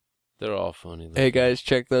all funny. Hey guys,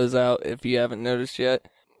 check those out if you haven't noticed yet,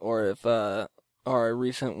 or if our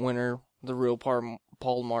recent winner, the real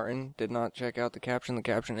Paul Martin, did not check out the caption. The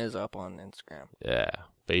caption is up on Instagram. Yeah,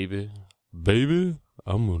 baby,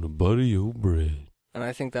 I'm gonna butter your bread. And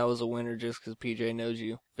I think that was a winner just because PJ knows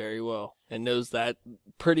you very well and knows that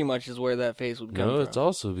pretty much is where that face would come No, from. it's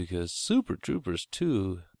also because Super Troopers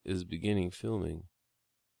 2 is beginning filming.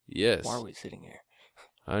 Yes. Why are we sitting here?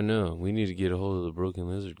 I know. We need to get a hold of the Broken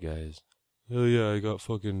Lizard guys. Hell yeah, I got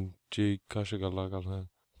fucking Jay Kashagalagalan.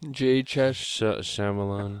 Jay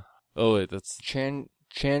Shyamalan. Oh, wait, that's...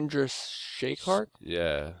 Chandra Shekhar?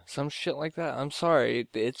 Yeah. Some shit like that. I'm sorry.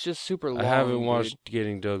 It's just super long. I haven't dude. watched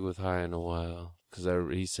Getting Dug with High in a while. Because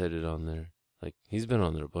he said it on there. Like, he's been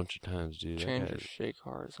on there a bunch of times, dude. That Chandra guy- Shekhar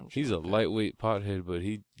or some shit. He's a like that. lightweight pothead, but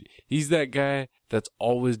he's that guy that's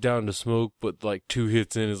always down to smoke, but like 2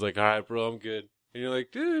 hits in is like, all right, bro, I'm good. And you're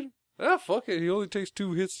like, dude, fuck it. He only takes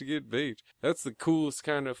 2 hits to get baked. That's the coolest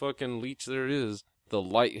kind of fucking leech there is. The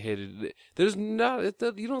lightheaded. There's not,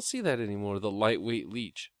 you don't see that anymore, the lightweight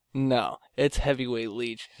leech. No, it's heavyweight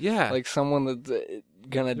leech. Yeah. Like someone that's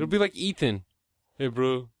gonna. It'll be like Ethan. Hey,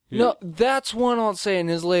 bro. No, that's one I'll say in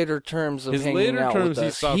his later terms of His hanging later out terms, with he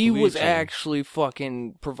us. stopped He was leeching. actually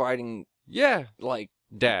fucking providing, Yeah. like,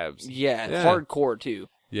 Dabs. yeah, Yeah. hardcore too.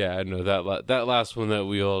 Yeah, I know that last one that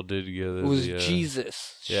we all did together. It was the,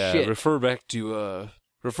 Jesus. Yeah, Shit. refer back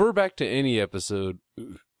to any episode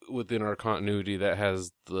within our continuity that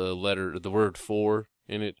has the word "for"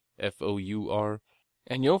 in it, FOUR.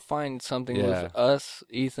 And you'll find something Yeah. with us,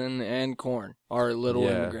 Ethan, and Korn, our little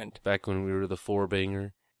Yeah, immigrant. back when we were the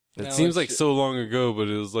 4-banger. It Now seems it's like ju- so long ago, but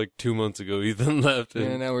it was like 2 months ago. Ethan left, Yeah,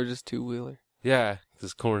 and now we're just two-wheeler. yeah,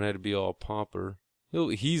 because Korn had to be all pomper.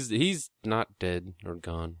 He's not dead or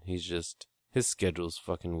gone. He's just his schedule's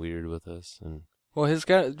fucking weird with us, and Well, his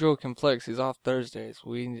schedule complex. He's off Thursdays.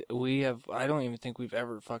 We have. I don't even think we've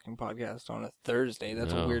ever fucking podcast on a Thursday.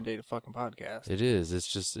 That's a No. weird day to fucking podcast. it is.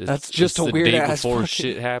 It's That's just a the weird day ass before fucking-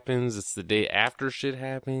 shit happens. It's the day after shit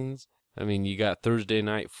happens. I mean, you got Thursday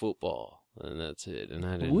night football. And that's it. And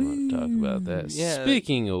I didn't want to talk about that. Yeah.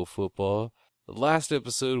 Speaking of football, the last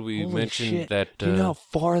episode we Holy mentioned shit. that... Do you know how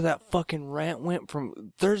far that fucking rant went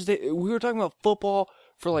from Thursday? We were talking about football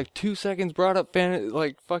for like 2 seconds, brought up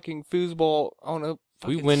fucking foosball on a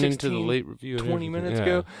fucking we went into the late review 20 minutes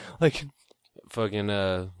ago. Like, fucking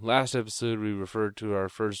last episode we referred to our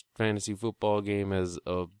first fantasy football game as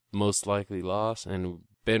a most likely loss, and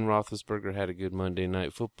Ben Roethlisberger had a good Monday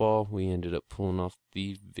Night Football. We ended up pulling off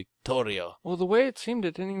the Victoria. well, the way it seemed,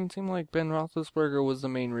 it didn't even seem like Ben Roethlisberger was the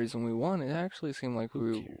main reason we won. It actually seemed like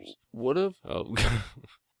we would have. Oh,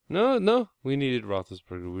 no, we needed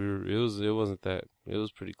Roethlisberger. It wasn't that. It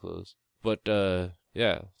was pretty close. But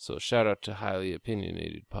yeah. So shout out to Highly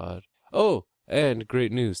Opinionated Pod. Oh, and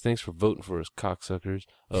great news. Thanks for voting for us, cocksuckers.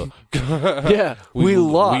 Oh, Yeah, we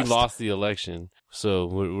lost. We lost the election.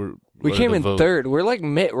 So We came in third. We're like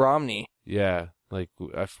Mitt Romney. Yeah, like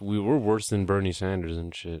we were worse than Bernie Sanders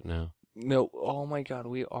and shit now. No, oh my God,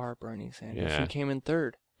 we are Bernie Sanders. Yeah. We came in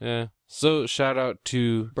third. Yeah. So shout out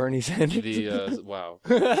to Bernie Sanders. the wow.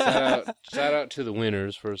 shout out to the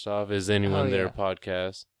winners. First off, is anyone there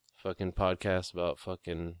podcast? Fucking podcast about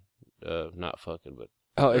fucking not fucking, but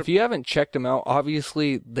Oh, if you haven't checked them out,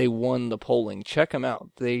 obviously they won the polling. Check them out.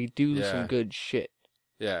 They do some good shit.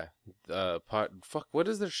 yeah. Fuck. What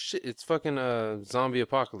is their shit? It's fucking zombie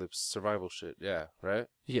apocalypse survival shit. Yeah. Right.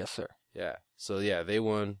 Yes, sir. Yeah. So yeah, they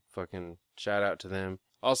won. Fucking shout out to them.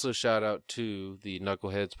 Also shout out to the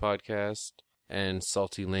Knuckleheads podcast and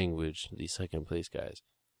Salty Language, the second place guys.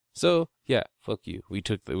 So yeah, fuck you. We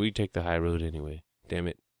take the high road anyway. Damn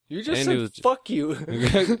it. You just said fuck you.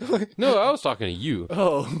 No, I was talking to you.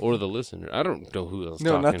 Oh. Or the listener. I don't know who else.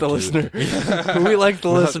 No, talking not the to. listener. We like the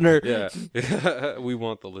listener. Yeah. We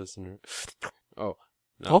want the listener. Oh.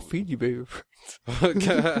 No. I'll feed you, baby.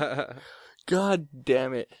 God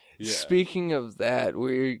damn it. Yeah. Speaking of that,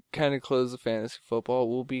 we kind of close the fantasy football.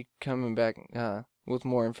 We'll be coming back with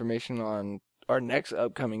more information on our next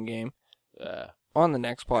upcoming game on the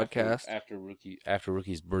next podcast. After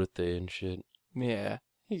Rookie's birthday and shit. Yeah.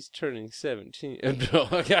 He's turning 17.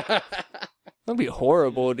 That'd be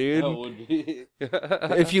horrible, dude. That would be.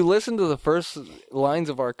 If you listen to the first lines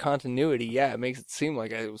of our continuity, yeah, it makes it seem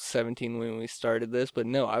like I was 17 when we started this, but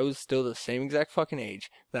no, I was still the same exact fucking age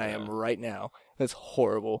that I am right now. That's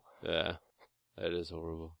horrible. Yeah, that is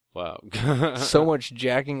horrible. Wow. So much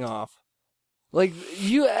jacking off. Like,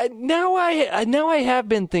 now I have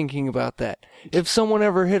been thinking about that. If someone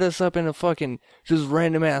ever hit us up in a fucking just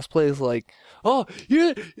random ass place like, oh,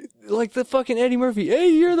 you're like the fucking Eddie Murphy. Hey,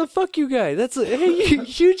 you're the fuck you guy. Hey,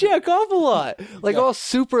 you jack off a lot. Like all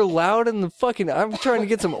super loud in the fucking, I'm trying to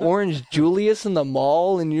get some Orange Julius in the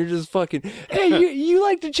mall and you're just fucking, hey, you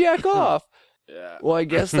like to jack off. Yeah. Well, I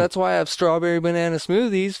guess that's why I have strawberry banana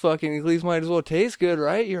smoothies. Fucking at least might as well taste good,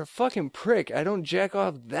 right? You're a fucking prick. I don't jack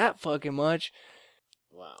off that fucking much.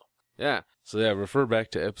 Wow. Yeah. So yeah, refer back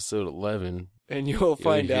to episode 11. And you'll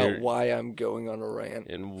find out why I'm going on a rant.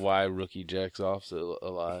 And why Rookie jacks off so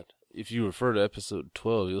a lot. If you refer to episode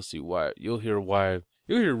 12, you'll see why. You'll hear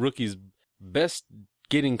Rookie's best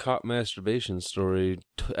getting caught masturbation story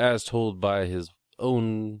as told by his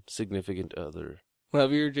own significant other.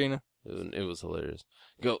 Love you, Regina. It was hilarious.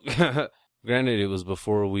 Go. Granted, it was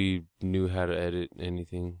before we knew how to edit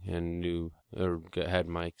anything and had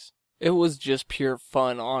mics. It was just pure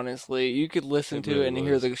fun, honestly. You could listen to it and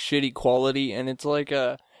hear the shitty quality, and it's like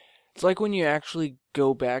when you actually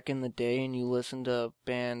go back in the day and you listen to a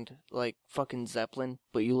band like fucking Zeppelin,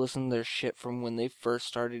 but you listen to their shit from when they first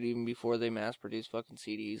started, even before they mass-produced fucking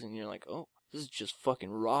CDs, and you're like, oh, this is just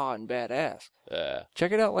fucking raw and badass.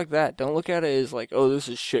 Check it out like that. Don't look at it as like, oh, this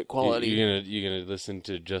is shit quality. You're gonna listen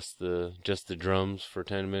to just the drums for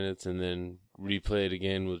 10 minutes and then replay it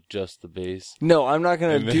again with just the bass. No, I'm not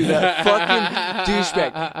gonna do that. Fucking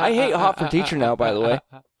douchebag. I hate Hot for Teacher now, by the way.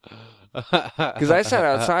 Because I sat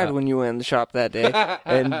outside when you went in the shop that day,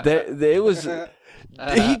 and it was.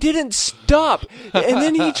 He didn't stop, and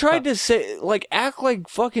then he tried to say, like, act like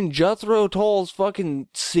fucking Jethro Tull's fucking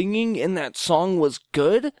singing in that song was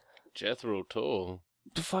good. Jethro Tull.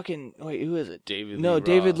 Fucking wait, who is it?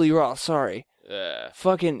 David Lee Roth. Sorry.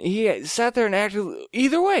 Fucking, he sat there and acted.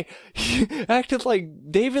 Either way, he acted like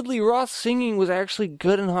David Lee Roth singing was actually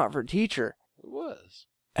good and Hot for Teacher. It was.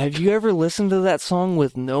 Have you ever listened to that song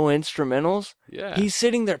with no instrumentals? Yeah. He's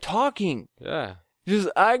sitting there talking. Yeah. Just,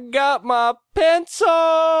 I got my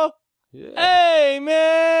pencil. Yeah. Hey,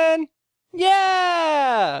 man.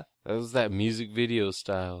 Yeah. That was that music video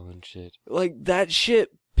style and shit. Like, that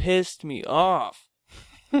shit pissed me off.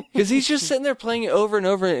 Because he's just sitting there playing it over and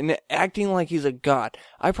over and acting like he's a god.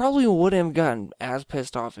 I probably wouldn't have gotten as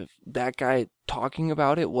pissed off if that guy talking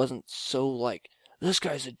about it wasn't so like, this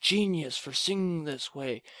guy's a genius for singing this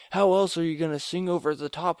way. How else are you going to sing over the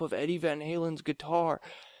top of Eddie Van Halen's guitar?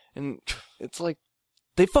 And it's like,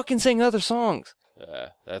 they fucking sing other songs.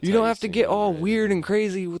 That's You don't have to get all weird and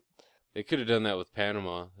crazy with... They could have done that with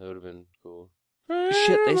Panama. That would have been cool.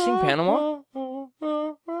 Shit, they sing Panama?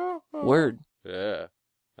 Word. Yeah,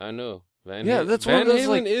 I know. That's Van one of those, Halen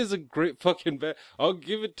like... is a great fucking band. I'll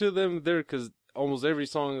give it to them there because almost every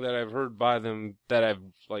song that I've heard by them that I've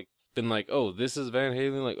like been like, oh, this is Van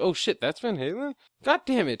Halen. Like, oh shit, that's Van Halen. God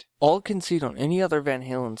damn it! I'll concede on any other Van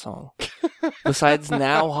Halen song besides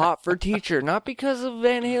 "Now Hot for Teacher," not because of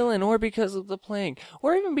Van Halen or because of the playing,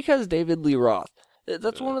 or even because David Lee Roth.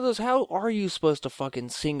 That's one of those, how are you supposed to fucking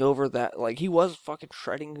sing over that? Like, he was fucking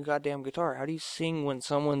shredding a goddamn guitar. How do you sing when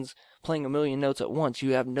someone's playing a million notes at once?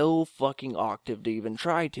 You have no fucking octave to even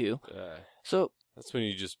try to. So... That's when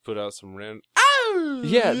you just put out some random...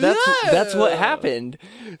 Yeah, that's what happened.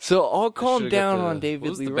 So I'll calm down on David Lee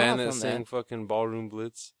Roth on that. What was the band that sang fucking Ballroom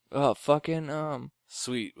Blitz?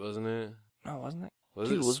 Sweet, wasn't it? No, wasn't it?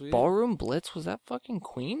 Was it was Sweet? Ballroom Blitz, was that fucking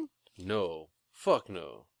Queen? No. Fuck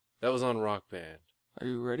no. That was on Rock Band. Are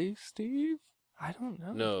you ready, Steve? I don't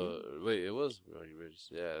know. No, wait, it was Roddy Ricch.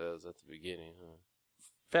 Yeah, that was at the beginning, huh?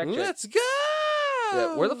 Fact check. Let's go!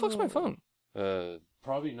 Yeah, where the fuck's my phone?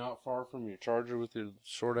 Probably not far from your charger with your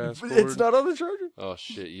short ass cord. It's not on the charger. Oh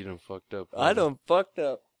shit, you done fucked up. I done fucked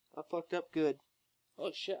up. I fucked up good.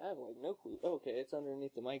 Oh shit, I have like no clue. Okay, it's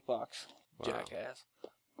underneath the mic box. Wow. Jackass.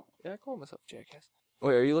 Yeah, I call myself jackass.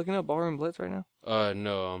 Wait, are you looking up Ballroom Blitz right now?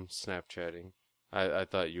 No, I'm Snapchatting. I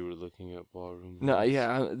thought you were looking at Ballroom Blitz. No,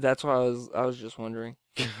 yeah, that's why I was just wondering.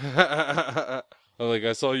 I'm like,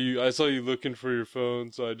 I saw you looking for your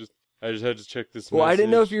phone, so I just had to check this Well, message. I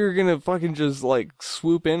didn't know if you were gonna fucking just like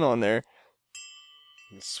swoop in on there.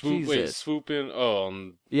 Swoop in.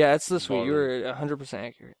 Oh, yeah, it's the swoop. You were 100%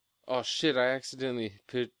 accurate. Oh shit! I accidentally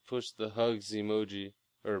pushed the hugs emoji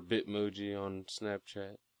or bitmoji on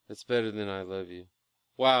Snapchat. It's better than I love you.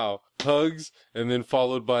 Wow, hugs, and then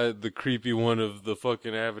followed by the creepy one of the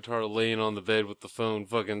fucking avatar laying on the bed with the phone.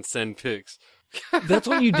 Fucking send pics. That's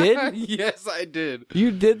what you did? Yes, I did.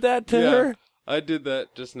 You did that to her? I did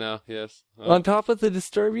that just now, yes. On top of the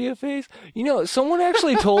Disturbia face? You know, someone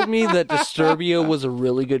actually told me that Disturbia was a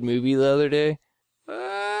really good movie the other day.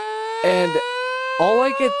 And all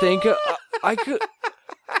I could think of, I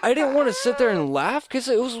didn't want to sit there and laugh because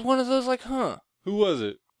it was one of those like, huh. Who was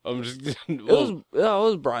it? I'm just... It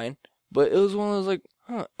was Brian. But it was one of those like,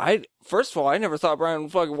 huh. First of all, I never thought Brian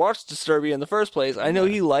would fucking watch Disturbia in the first place. I know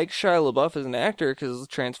he likes Shia LaBeouf as an actor because of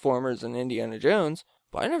Transformers and Indiana Jones.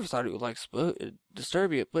 But I never thought he would like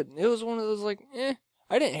Disturbia. But it was one of those like,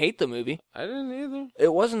 I didn't hate the movie. I didn't either.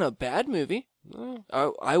 It wasn't a bad movie. No.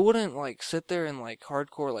 I wouldn't like sit there and like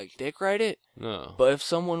hardcore like dick ride it. No. But if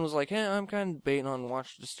someone was like, I'm kind of baiting on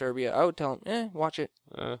watch Disturbia, I would tell them, watch it.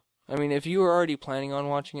 I mean, if you were already planning on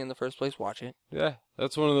watching it in the first place, watch it. Yeah,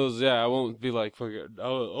 that's one of those, I won't be like, should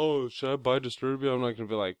I buy Disturbia? I'm not going to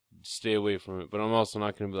be like, stay away from it. But I'm also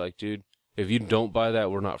not going to be like, dude, if you don't buy that,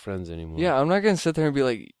 we're not friends anymore. Yeah, I'm not going to sit there and be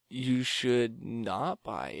like, you should not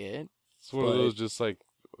buy it. It's one of those just like,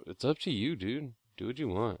 it's up to you, dude. Do what you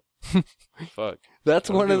want. Fuck. That's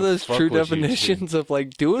one of those true definitions of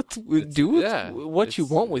like, do what you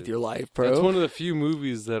want with your life, bro. It's one of the few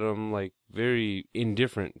movies that I'm like very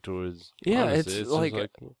indifferent towards. Yeah, honestly. it's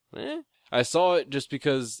like I saw it just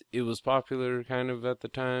because it was popular kind of at the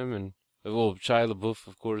time, and well, Shia LaBeouf,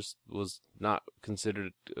 of course, was not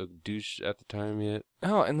considered a douche at the time yet.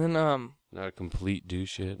 Oh, and then not a complete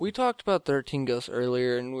douche yet. We talked about 13 Ghosts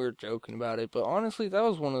earlier, and we were joking about it, but honestly, that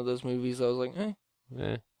was one of those movies I was like,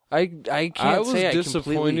 I can't say I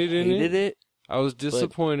completely hated it. I was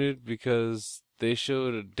disappointed because they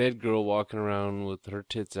showed a dead girl walking around with her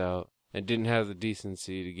tits out and didn't have the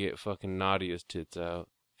decency to get fucking Nadia's tits out.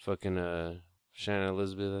 Fucking Shannon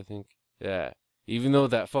Elizabeth, I think. Yeah. Even though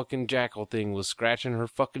that fucking jackal thing was scratching her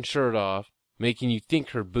fucking shirt off, making you think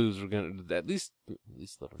her boobs were gonna at least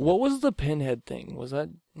let her. What was the pinhead thing? Was that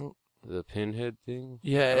the pinhead thing?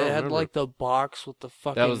 Yeah, it had like the box with the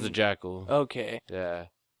fucking. That was the jackal. Okay.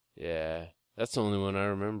 Yeah. That's the only one I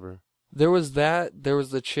remember. There was that. There was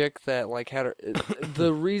the chick that like had her.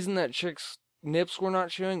 The reason that chick's nips were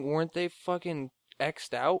not showing, weren't they fucking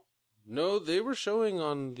X'd out? No, they were showing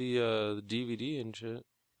on the DVD and shit.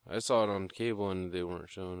 I saw it on cable and they weren't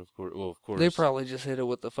showing, of course. Well, of course. They probably just hit it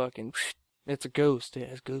with the fucking... It's a ghost. It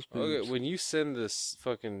has ghost boobs. Okay, when you send this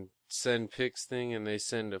fucking send pics thing and they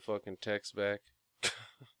send a fucking text back,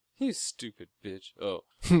 You stupid bitch. Oh.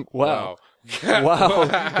 Wow. Wow.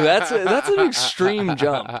 That's an extreme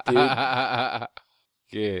jump, dude.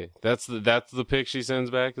 Yeah, that's the pic she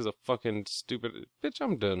sends back is a fucking stupid bitch.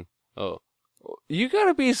 I'm done. Oh. You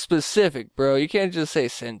gotta be specific, bro. You can't just say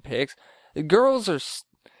send pics. Girls are,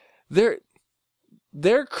 they're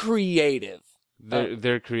creative.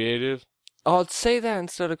 They're creative. I'll say that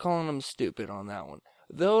instead of calling them stupid on that one.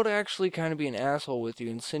 They'll actually kind of be an asshole with you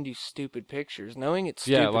and send you stupid pictures, knowing it's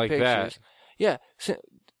stupid like pictures. that. Yeah,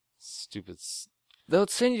 Stupid. they'll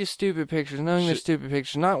send you stupid pictures, knowing they're stupid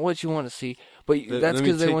pictures, not what you want to see. But that's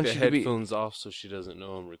because they want you to be. Let me take the headphones off so she doesn't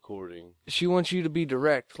know I'm recording. She wants you to be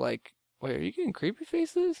direct. Like, wait, are you getting creepy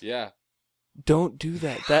faces? Yeah. Don't do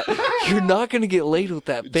that. That you're not gonna get laid with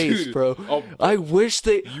that face, Dude, bro. I wish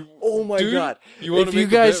they. Oh my god! You want to make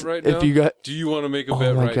a bet right now? Do you want to make a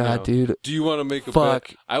bet right now? Oh my god, dude! Do you want to make a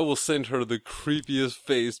bet? I will send her the creepiest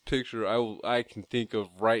face picture I can think of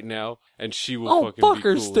right now, and she will fucking fuck be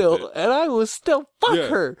her cool still, with it. and I will still fuck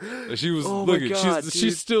her. She was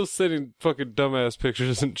she's still sending fucking dumbass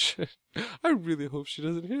pictures and shit. I really hope she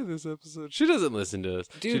doesn't hear this episode. She doesn't listen to us.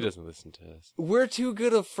 Dude, she doesn't listen to us. We're too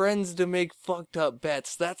good of friends to make fucked up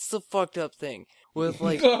bets. That's the fucked up thing. With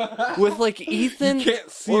like Ethan you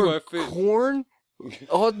can't see or my face. Corn.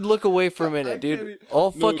 I'll look away for a minute, dude.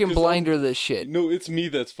 I'll fucking blinder this shit. No, it's me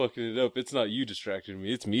that's fucking it up. It's not you distracting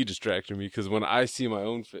me. It's me distracting me because when I see my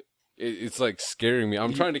own face, it's like scaring me.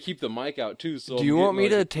 I'm trying to keep the mic out too. So do you want me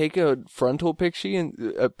to take a frontal picture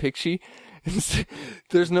and a picture?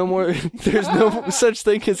 There's no such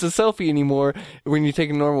thing as a selfie anymore. When you take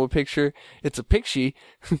a normal picture, it's a picture.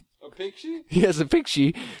 A picture? Yes, a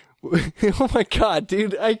picture. Oh my god,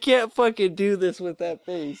 dude! I can't fucking do this with that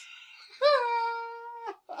face.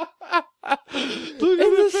 Look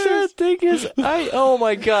at the sad thing is, oh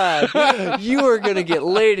my god, you are gonna get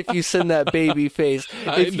laid if you send that baby face.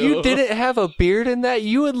 If you didn't have a beard in that,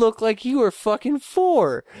 you would look like you were fucking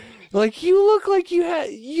 4. Like, you look like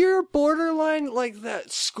you're borderline like that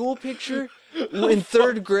school picture in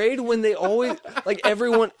 3rd grade when they always, like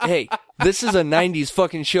everyone, hey, this is a 90s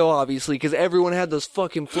fucking show, obviously, because everyone had those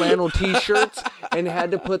fucking flannel t-shirts and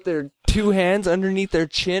had to put their 2 hands underneath their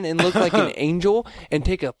chin and look like an angel and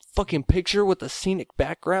take a fucking picture with a scenic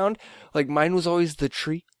background. Like, mine was always the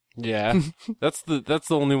tree. Yeah, that's the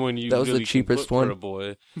only one you. That was really the cheapest can put one. for a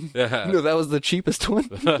boy. Yeah. No, that was the cheapest one.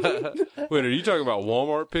 Wait, are you talking about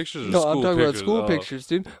Walmart pictures? Or no, school I'm talking pictures? about school pictures,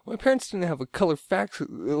 dude. My parents didn't have a color fax,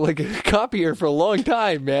 like a copier, for a long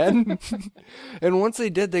time, man. And once they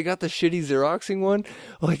did, they got the shitty Xeroxing one,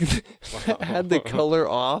 like had the color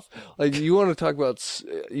off. Like, you want to talk about?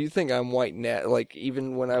 You think I'm white net? Like,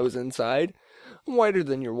 even when I was inside, I'm whiter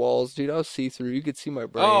than your walls, dude. I was see through. You could see my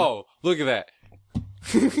brain. Oh, look at that.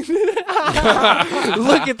 Look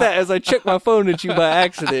at that as I check my phone at you by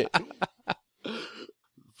accident.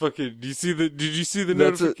 Fucking, did you see the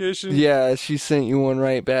notification? Yeah, she sent you one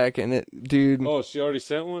right back, and it, dude. Oh, she already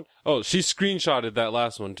sent one? Oh, she screenshotted that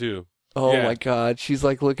last one too. Oh my god, she's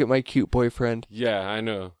like, look at my cute boyfriend. Yeah, I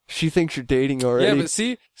know. She thinks you're dating already. Yeah, but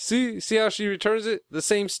see how she returns it? The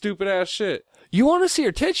same stupid ass shit. You want to see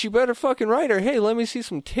her tits? You better fucking write her. Hey, let me see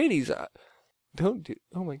some titties. Don't do.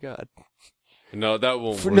 Oh my god. No, that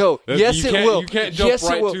won't work. No, yes it will. You can't jump yes,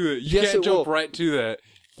 right to it. You yes, can't jump right to that.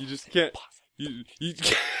 You just can't. You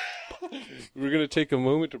can't. We're gonna take a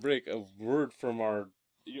moment to break. A word from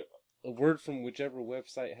whichever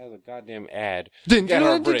website has a goddamn ad. And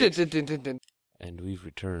we've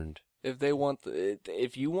returned.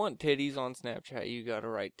 If you want titties on Snapchat, you gotta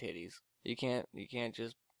write titties. You can't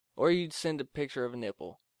just, or you'd send a picture of a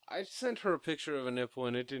nipple. I sent her a picture of a nipple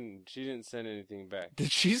and she didn't send anything back.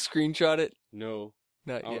 Did she screenshot it? No.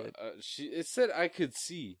 Not yet. It said I could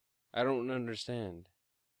see. I don't understand.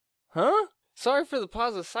 Huh? Sorry for the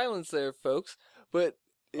pause of silence there, folks, but...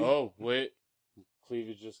 Oh, wait.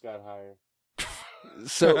 Cleavage just got higher.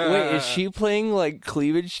 So, wait, is she playing, like,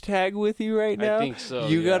 cleavage tag with you right now? I think so,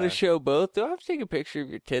 You gotta show both? Do I have to take a picture of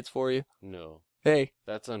your tits for you? No. Hey.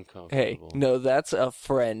 That's uncomfortable. Hey, no, that's a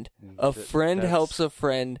friend. A friend helps a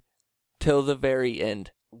friend till the very end.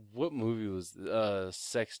 What movie was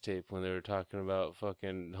Sex Tape when they were talking about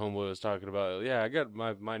fucking homeboy was talking about, yeah, I got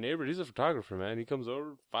my neighbor, he's a photographer, man. He comes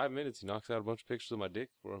over 5 minutes, he knocks out a bunch of pictures of my dick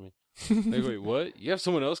for me. They go, wait, what? You have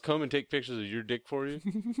someone else come and take pictures of your dick for you?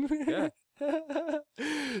 Yeah.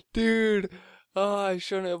 Dude, I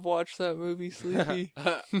shouldn't have watched that movie, Sleepy.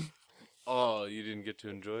 Oh, you didn't get to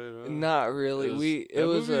enjoy it? Huh? Not really. It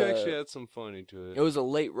was actually had some funny to it. It was a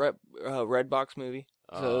late Redbox movie.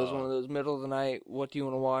 So it was one of those middle of the night, what do you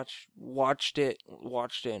want to watch? Watched it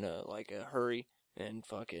in a hurry and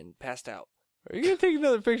fucking passed out. Are you gonna take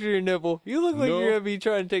another picture of your nipple? You look like No. you're gonna be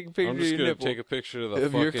trying to take a picture I'm of just your gonna nipple. take a picture of the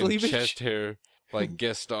Of your fucking cleavage? chest hair, like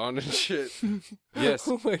Gaston and shit. Yes,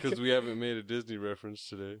 Oh my because God. we haven't made a Disney reference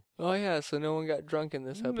today. Oh yeah, so no one got drunk in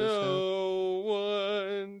this episode. No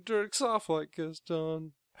one jerks off like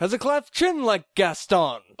Gaston. Has a cleft chin like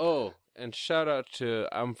Gaston. Oh, and shout out to,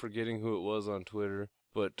 I'm forgetting who it was on Twitter,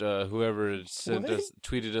 but whoever had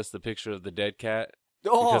tweeted us the picture of the dead cat,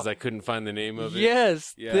 because I couldn't find the name of it.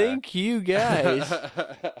 Yes, Yeah. thank you guys.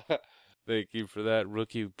 Thank you for that.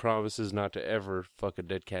 Rookie promises not to ever fuck a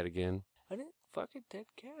dead cat again. I didn't fuck a dead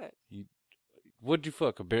cat. What'd you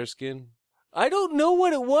fuck, a bearskin? I don't know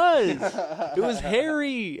what it was. It was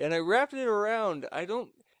hairy, and I wrapped it around.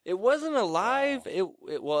 It wasn't alive.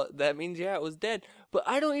 Well, that means, yeah, it was dead. But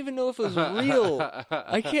I don't even know if it was real.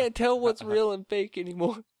 I can't tell what's real and fake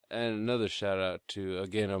anymore. And another shout out to,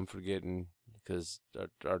 again, I'm forgetting because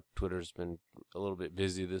our Twitter's been a little bit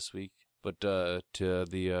busy this week, but to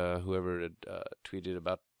the whoever had tweeted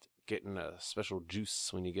about getting a special juice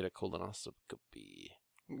when you get a colonoscopy.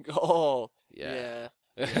 Oh, Yeah.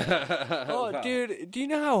 Oh, Wow. dude, do you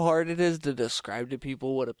know how hard it is to describe to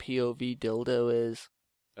people what a POV dildo is?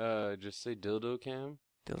 Just say dildo cam.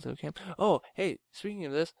 Dildo cam. Oh, hey, speaking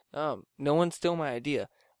of this, no one stole my idea.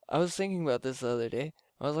 I was thinking about this the other day.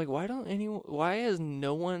 I was like, why has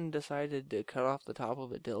no one decided to cut off the top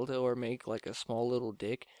of a dildo or make like a small little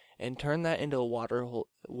dick and turn that into a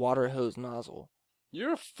water hose nozzle?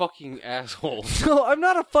 You're a fucking asshole. No, I'm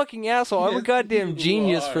not a fucking asshole. I'm a Yes, goddamn you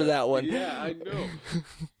genius are. for that one. Yeah, I know.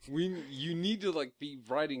 You need to like be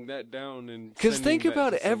writing that down and. Because sending think that about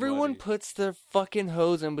to it, everyone somebody. puts their fucking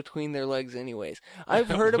hose in between their legs anyways. I've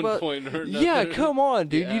At heard one about... point or Yeah, another. come on,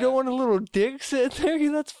 dude. You Yeah. don't want a little dick sitting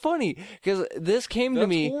there? That's funny. Because this came That's to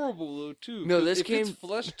me... horrible though too. No, 'cause this if came- it's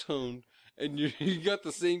flesh tone and you got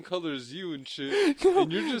the same color as you and shit, No,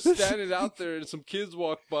 and you're just standing out there and some kids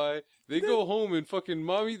walk by, they go home and fucking,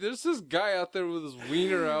 mommy, there's this guy out there with his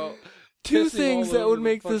wiener out. Two pissing things all that over would the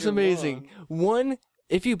make this fucking amazing. lawn. One,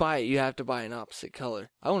 if you buy it, you have to buy an opposite color.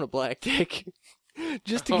 I want a black dick.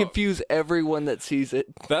 Just to Oh. confuse everyone that sees it.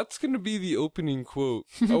 That's gonna be the opening quote.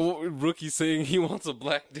 Rookie saying he wants a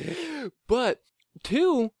black dick. But,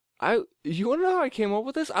 two, you want to know how I came up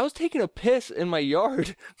with this? I was taking a piss in my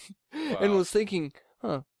yard and Wow. was thinking,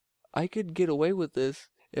 I could get away with this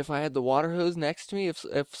if I had the water hose next to me. If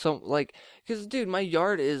some, like, because, dude, my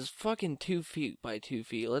yard is fucking 2 feet by 2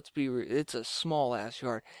 feet. It's a small ass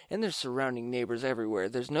yard, and there's surrounding neighbors everywhere.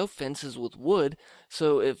 There's no fences with wood,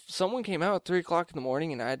 so if someone came out at 3 o'clock in the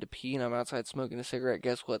morning and I had to pee and I'm outside smoking a cigarette,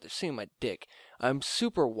 guess what? They're seeing my dick. I'm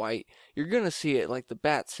super white. You're gonna see it like the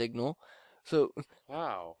bat signal. So,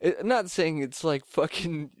 Wow. not saying it's like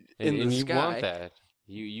fucking in And the you sky. want that.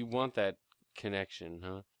 You want that connection,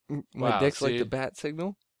 huh? My Wow, dick's like see? the bat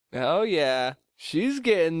signal? Oh, yeah. She's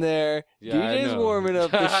getting there. Yeah, I DJ's know. warming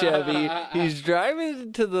up the Chevy. He's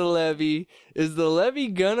driving to the levee. Is the levee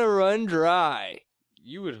gonna run dry?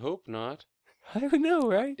 You would hope not. I don't know,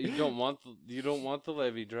 right? You don't want the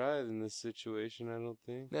levee dry in this situation, I don't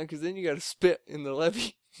think. No, because then you gotta spit in the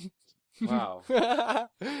levee. Wow.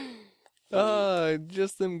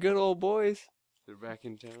 Just them good old boys. They're back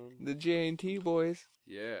in town. The J&T boys.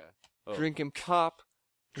 Yeah. Oh. Drinking pop.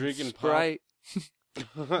 Drinking Sprite.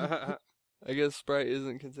 pop. I guess Sprite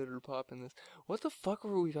isn't considered pop in this. What the fuck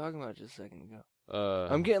were we talking about just a second ago?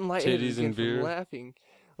 I'm getting lightheaded titties again and from beer. laughing.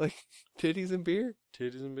 Like, titties and beer?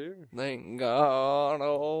 Titties and beer. Thank God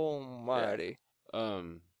Almighty.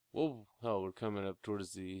 Well, hell, we're coming up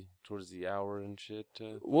towards the hour and shit.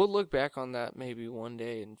 We'll look back on that maybe one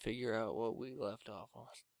day and figure out what we left off on.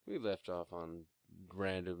 We left off on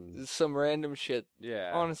random. Some random shit.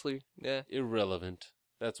 Yeah. Honestly, yeah. Irrelevant.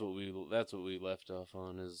 That's what we left off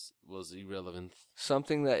on was irrelevant.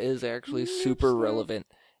 Something that is actually super relevant.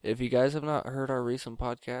 If you guys have not heard our recent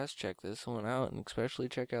podcast, check this one out, and especially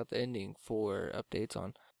check out the ending for updates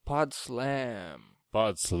on Pod Slam.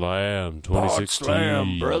 Pod Slam 2016.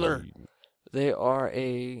 Slam, brother. They are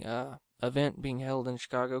a event being held in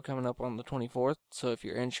Chicago coming up on the 24th. So if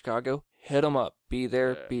you're in Chicago, hit them up. Be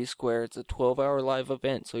there, Yeah. be square. It's a 12-hour live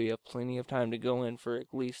event, so you have plenty of time to go in for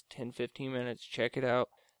at least 10-15 minutes. Check it out.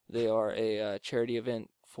 They are a charity event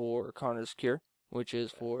for Connor's Cure, which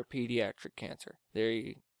is for pediatric cancer.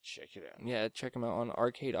 Check it out. Yeah, check them out on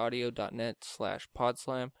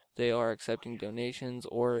arcadeaudio.net/podslam. They are accepting donations,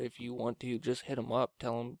 or if you want to, just hit them up.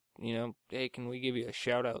 Tell them, hey, can we give you a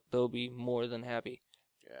shout out? They'll be more than happy.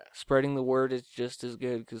 Yeah. Spreading the word is just as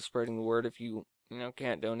good, because spreading the word, if you,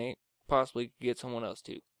 can't donate, possibly get someone else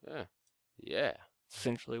to. Yeah. Yeah.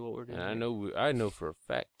 Essentially what we're doing. And I know for a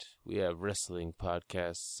fact we have wrestling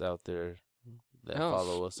podcasts out there that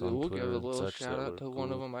follow us on we'll Twitter. We'll give a and little such shout that out to were one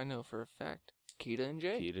of cool. them I know for a fact. Keita and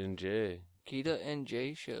Jay. Keita and Jay. Keita and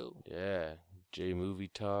Jay Show. Yeah. J Movie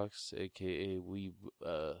Talks, a.k.a. We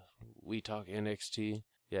Talk NXT.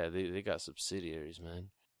 Yeah, they got subsidiaries, man.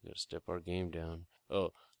 We gotta step our game down.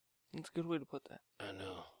 Oh. That's a good way to put that. I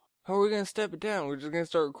know. How are we going to step it down? We're just going to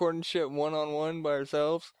start recording shit one-on-one by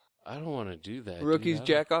ourselves? I don't want to do that. Rookies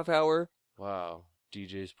Jack-Off Hour? Wow.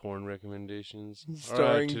 DJ's porn recommendations.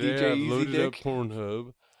 Starring today DJ I've loaded Easy up Dick.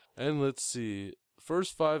 Pornhub. And let's see.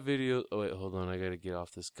 First 5 videos. Oh, wait, hold on. I gotta get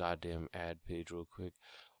off this goddamn ad page real quick.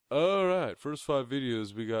 Alright, first 5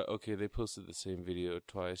 videos we got. Okay, they posted the same video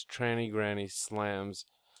twice. Tranny Granny slams.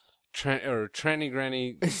 Tranny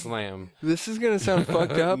Granny slam. This is going to sound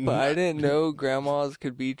fucked up, but I didn't know grandmas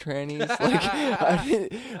could be trannies. Like, I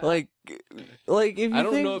didn't, like if you I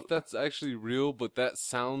don't think, know if that's actually real, but that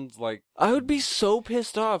sounds like. I would be so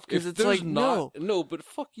pissed off, because it's like, no. No, but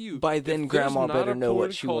fuck you. By then, If grandma there's not better a know porn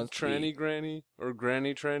what she called wants to Tranny be. Granny or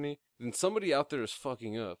Granny Tranny, then somebody out there is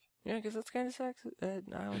fucking up. Yeah, because that's kind of sexist.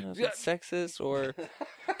 I don't know if Yeah. it's sexist or...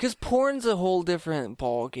 Because porn's a whole different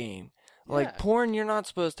ball game. Like, Yeah. porn, you're not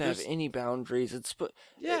supposed to have There's- any boundaries.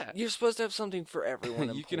 Yeah. You're supposed to have something for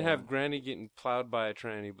everyone in You can porn. have Granny getting plowed by a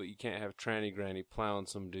tranny, but you can't have Tranny Granny plowing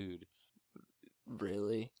some dude.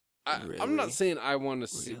 Really? I'm Really? not saying I want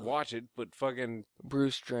to Really? watch it, but fucking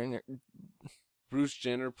Bruce Jenner. Bruce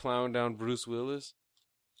Jenner plowing down Bruce Willis.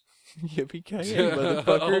 Yippee-ki-yay,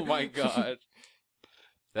 motherfucker. Oh my god.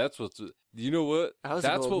 That's what's. You know what? I was a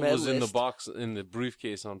That's gold what was in the medalist. box in the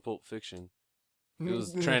briefcase on Pulp Fiction. It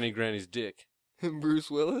was Tranny Granny's dick.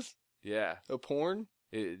 Bruce Willis? Yeah. A porn?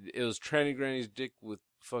 It was Tranny Granny's dick with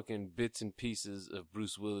fucking bits and pieces of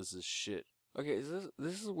Bruce Willis's shit. Okay,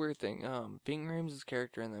 this is a weird thing. Ving Rhames'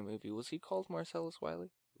 character in that movie, was he called Marcellus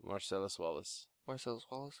Wiley? Marcellus Wallace. Marcellus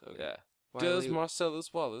Wallace? Okay. Yeah. Wiley, Does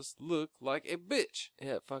Marcellus Wallace look like a bitch?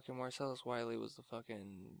 yeah, fucking Marcellus Wiley was the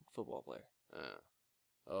fucking football player.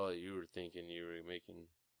 Oh, you were thinking you were making.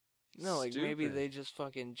 No, like maybe Stupid. they just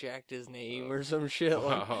fucking jacked his name or some shit.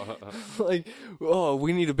 Like, Wow. like, oh,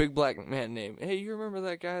 we need a big black man name. Hey, you remember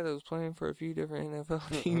that guy that was playing for a few different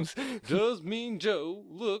NFL teams? Does Mean Joe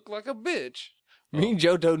look like a bitch? Me and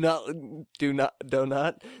Joe do not.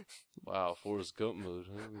 Wow, Forrest Gump mode.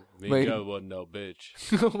 Huh? Mean Wait. Joe wasn't no bitch.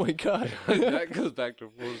 Oh my god. That goes back to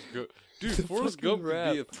Forrest Gump. Dude, The Forrest fucking Gump rap.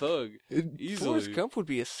 would be a thug. Easily. Forrest Gump would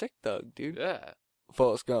be a sick thug, dude. Yeah.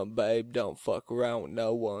 Forrest Gump, babe, don't fuck around with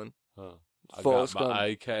no one. Huh. I Forrest got my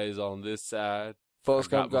Gump. AKs on this side.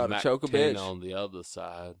 Forrest I Gump my gotta choke a MAC-10 bitch. on the other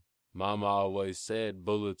side. Mama always said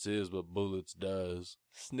bullets is what bullets does.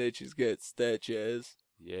 Snitches get stitches.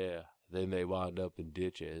 Yeah. Then they wind up in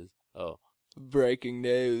ditches. Oh. Breaking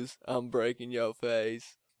news, I'm breaking your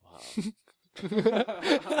face. Wow.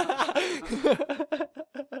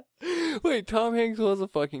 Wait, Tom Hanks was a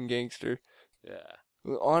fucking gangster. Yeah.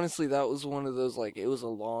 Honestly, that was one of those, like, it was a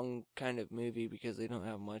long kind of movie because they don't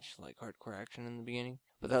have much, like, hardcore action in the beginning.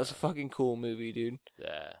 But that was a fucking cool movie, dude.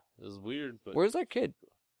 Yeah. It was weird, but Where's that kid?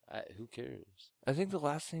 who cares? I think the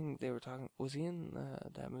last thing they were talking, was he in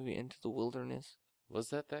that movie Into the Wilderness? Was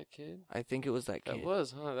that kid? I think it was that kid. That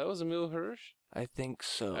was, huh? That was Emil Hirsch? I think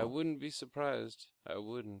so. I wouldn't be surprised. I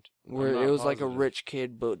wouldn't. I'm Where not it was like a positive. rich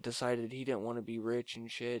kid, but decided he didn't want to be rich and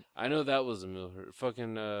shit. I know that was Emil Hirsch.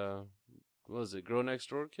 Fucking, what was it? Girl Next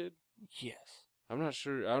Door kid? Yes. I'm not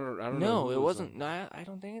sure. I don't know. No, who it was wasn't. on. No, I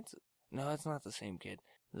don't think it's. No, it's not the same kid.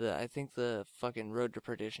 I think the fucking Road to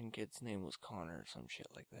Perdition kid's name was Connor or some shit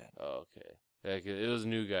like that. Oh, okay. Yeah, 'cause it was a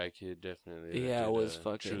new guy kid, definitely. that Yeah, it did, was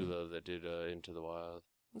fucking- True Love that did Into the Wild.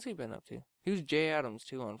 What's he been up to? He was Jay Adams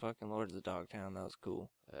too on fucking Lord of the Dogtown. That was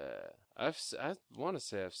cool. I want to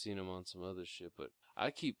say I've seen him on some other shit, but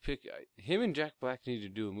I keep him and Jack Black need to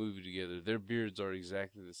do a movie together. Their beards are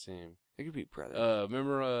exactly the same. They could be brothers.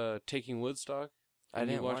 Remember Taking Woodstock? I When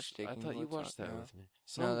you didn't watch watched- Taking I thought you watched Woodstock, that no. with me.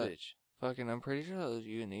 Son of a that- bitch. Fucking, I'm pretty sure that was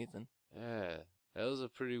you and Ethan. Yeah, that was a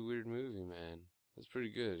pretty weird movie, man. It was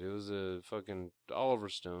pretty good. It was a fucking Oliver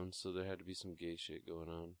Stone, so there had to be some gay shit going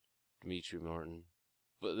on. Dimitri Martin.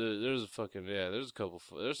 But there's a fucking, yeah, there's a couple,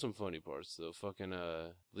 there's some funny parts, though. Fucking,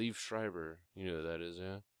 Liev Schreiber, you know who that is,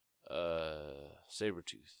 yeah?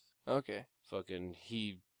 Sabretooth. Okay. Fucking,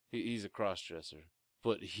 he's a cross-dresser.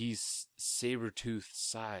 But he's Sabretooth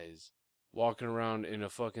size. Walking around in a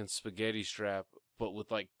fucking spaghetti strap, but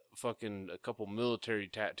with like fucking a couple military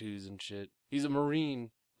tattoos and shit. He's a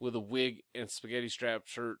Marine with a wig and spaghetti strap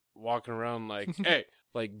shirt, walking around like, hey,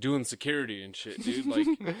 like doing security and shit, dude. Like,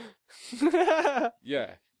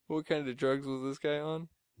 yeah. What kind of drugs was this guy on?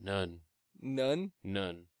 None. None?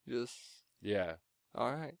 None. Just, Yeah.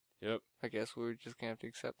 alright. Yep. I guess we're just gonna have to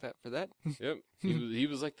accept that for that. Yep. He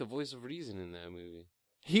was like the voice of reason in that movie.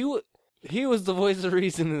 He was the voice of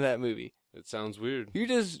reason in that movie. It sounds weird. You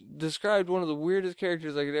just described one of the weirdest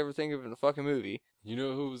characters I could ever think of in a fucking movie. You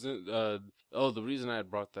know who was in? The reason I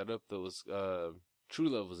had brought that up though was True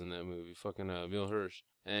Love was in that movie. Fucking Emil Hirsch,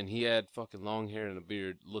 and he had fucking long hair and a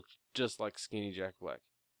beard, looked just like Skinny Jack Black,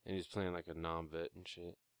 and he was playing like a non-vet and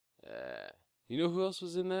shit. You know who else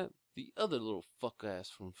was in that? The other little fuck ass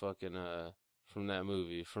from fucking from that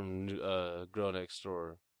movie from Girl Next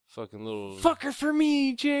Door. Fucking little Fucker for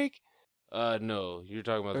me, Jake. No, you're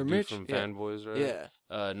talking about Or the dude Mitch? from Yeah. Fanboys, right?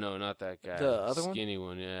 Yeah. No, not that guy. The other one? Skinny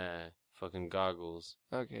one, yeah. Fucking goggles.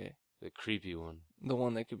 Okay. The creepy one. The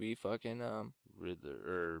one that could be fucking Riddler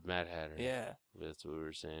or Mad Hatter. Yeah. That's what we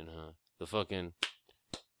were saying, huh? The fucking.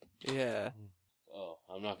 Yeah. Oh,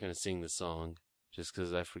 I'm not gonna sing the song just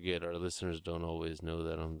because I forget. Our listeners don't always know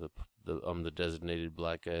that I'm the designated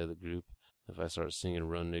black guy of the group. If I start singing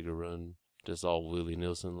 "Run Nigga Run," just all Willie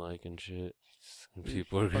Nelson like and shit, and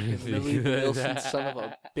people are gonna Fucking Willie think that. Nelson, son of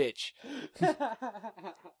a bitch.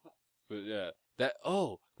 But yeah,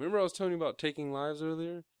 remember I was telling you about Taking Lives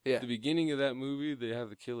earlier? Yeah. At the beginning of that movie, they have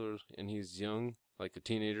the killer, and he's young, like a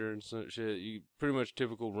teenager and some shit. You pretty much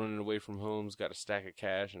typical running away from home's got a stack of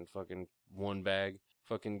cash and fucking one bag.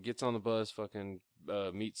 Fucking gets on the bus, fucking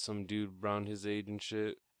meets some dude around his age and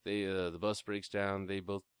shit. They the bus breaks down. They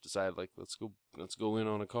both decide like let's go in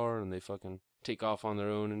on a car, and they fucking take off on their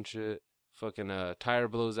own and shit. Fucking tire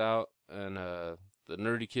blows out, and the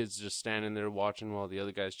nerdy kid's just standing there watching while the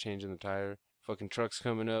other guy's changing the tire. Fucking truck's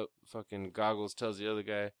coming up. Fucking Goggles tells the other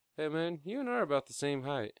guy, "Hey man, you and I are about the same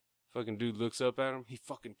height." Fucking dude looks up at him. He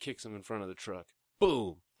fucking kicks him in front of the truck.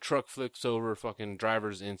 Boom! Truck flips over. Fucking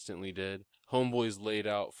driver's instantly dead. Homeboy's laid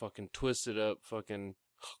out. Fucking twisted up. Fucking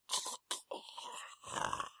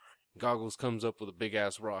Goggles comes up with a big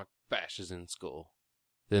ass rock, bashes in skull.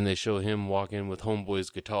 Then they show him walking with Homeboy's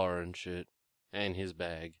guitar and shit, and his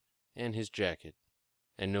bag, and his jacket,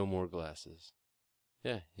 and no more glasses.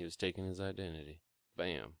 Yeah, he was taking his identity.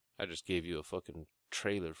 Bam! I just gave you a fucking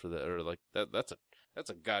trailer for that, or like that's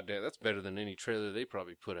a goddamn, that's better than any trailer they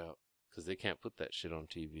probably put out, because they can't put that shit on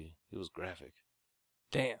TV. It was graphic.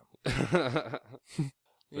 Damn.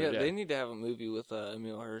 Yeah, They need to have a movie with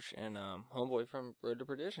Emil Hirsch and Homeboy from Road to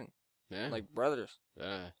Perdition. Yeah. Like brothers.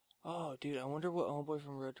 Yeah. Oh, dude, I wonder what Homeboy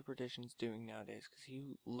from Road to Perdition's doing nowadays, because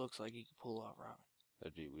he looks like he could pull off Robin.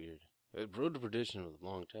 That'd be weird. Road to Perdition was a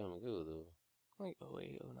long time ago, though. Like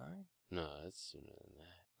 08, 09? No, it's sooner than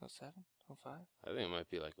that. 07, 05? I think it might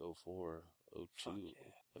be like 04, 02. Fuck yeah.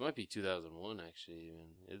 It might be 2001, actually,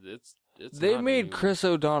 even. It's They not made new. Chris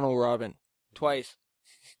O'Donnell Robin twice.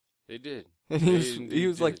 They did. And he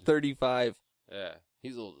was like 35. Yeah.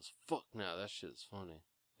 He's old as fuck now. That shit's funny.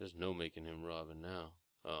 There's no making him Robin now.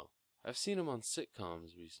 Oh. I've seen him on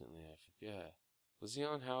sitcoms recently, I forget. Was he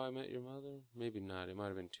on How I Met Your Mother? Maybe not. It might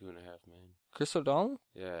have been 2.5 Men. Chris O'Donnell?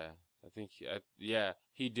 Yeah. I think,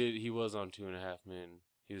 he did. He was on 2.5 Men.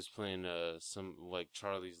 He was playing some, like,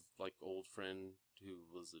 Charlie's, like, old friend who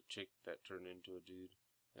was a chick that turned into a dude.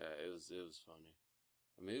 Yeah, it was funny.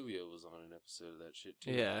 Emilio was on an episode of that shit,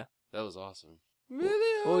 too. Yeah. That was awesome. Emilio!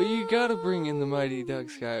 Well, you gotta bring in the Mighty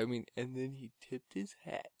Ducks guy. I mean, and then he tipped his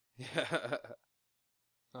hat. Yeah.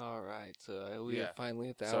 Alright, so we Yeah. are finally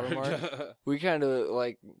at the Sorry. hour mark. We kind of,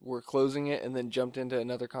 like, were closing it and then jumped into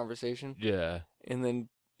another conversation. Yeah. And then,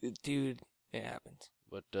 dude, it happens.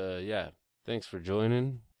 But, yeah. Thanks for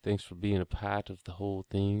joining. Thanks for being a part of the whole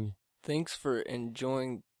thing. Thanks for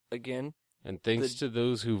enjoying, again. And thanks to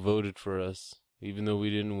those who voted for us. Even though we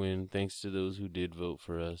didn't win, thanks to those who did vote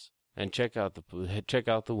for us. And check out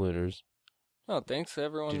the winners. Oh, thanks to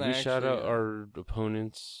everyone Did that we actually... shout out our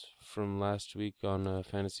opponents from last week on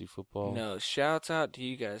fantasy football? No, shouts out to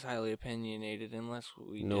you guys, highly opinionated, unless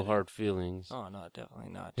we No didn't. hard feelings. Oh, no,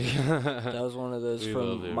 definitely not. That That was one of those,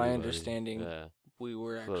 from my understanding, Yeah. we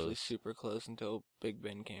were actually Close. super close until Big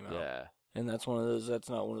Ben came out. Yeah. And that's one of those, that's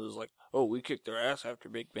not one of those like, oh, we kicked their ass after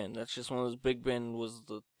Big Ben. That's just one of those, Big Ben was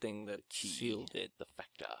the thing that sealed it. The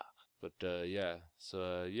factor. But, yeah.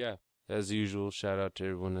 So, yeah. As usual, shout out to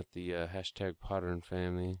everyone at the hashtag Potter and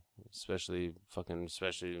Family. Especially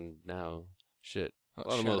now. Shit. A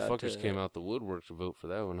lot of Shout out motherfuckers to- came out the woodwork to vote for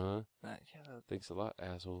that one, huh? Shout out, Thanks a lot,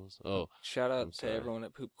 assholes. Oh, shout out I'm to sorry. everyone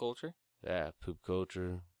at Poop Culture. yeah, Poop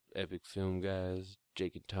Culture, Epic Film Guys,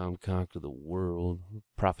 Jake and Tom Conquer the World,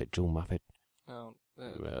 Prophet Joe Moffat. Oh,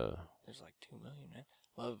 there's like 2 million, man.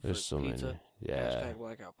 Love for There's so pizza. many. Yeah. Hashtag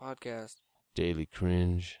Blackout Podcast. Daily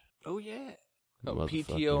Cringe. Oh, yeah. Oh, Motherfucking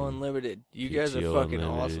PTO Unlimited. You guys are PTO fucking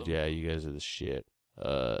Unlimited. awesome. Yeah, you guys are the shit.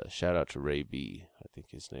 Shout out to Ray B. I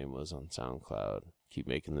think his name was, on SoundCloud. Keep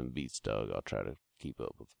making them beats, Doug. I'll try to keep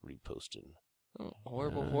up with reposting.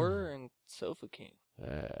 Horrible Horror and Sofa King.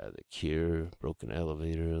 The Cure, Broken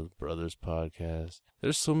Elevator, Brothers Podcast.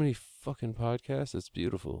 There's so many fucking podcasts. It's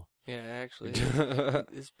beautiful. Yeah, actually,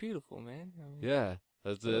 it's beautiful, man. I mean, yeah,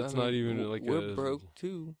 that's not even like we're broke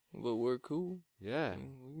too, but we're cool. Yeah, I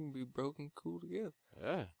mean, we can be broke and cool together.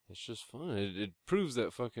 Yeah, it's just fun. It proves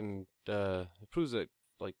that fucking it proves that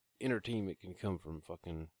like entertainment can come from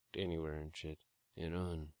fucking anywhere and shit, you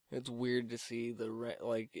know. And it's weird to see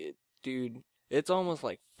dude. It's almost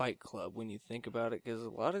like Fight Club when you think about it, because a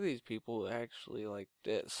lot of these people actually, like,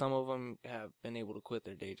 some of them have been able to quit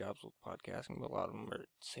their day jobs with podcasting, but a lot of them are the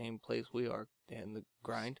same place we are in the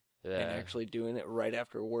grind. Yeah. And actually doing it right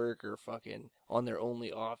after work or fucking on their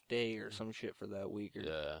only off day or some shit for that week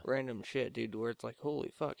or random shit, dude, where it's like,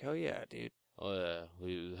 holy fuck, hell yeah, dude. Oh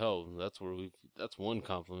yeah, that's one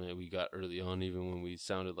compliment we got early on, even when we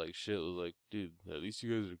sounded like shit. It was like, dude, at least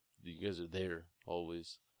you guys are there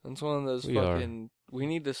always. It's one of those we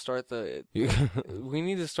need to start hashtag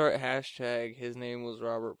his name was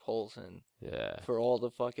Robert Paulson. Yeah. For all the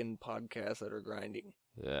fucking podcasts that are grinding.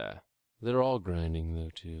 Yeah. They're all grinding though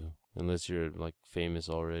too. Unless you're like famous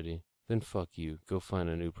already. Then fuck you. Go find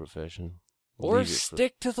a new profession. Or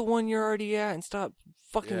stick to the one you're already at and stop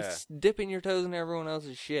fucking dipping your toes in everyone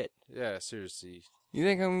else's shit. Yeah, seriously. You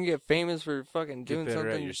think I'm gonna get famous for fucking doing something? Get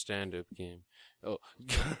better at your stand-up game. Oh.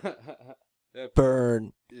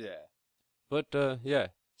 Burn. Yeah. But, yeah.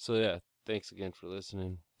 So, yeah. Thanks again for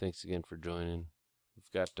listening. Thanks again for joining.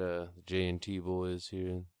 We've got the J&T boys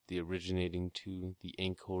here. The originating two. The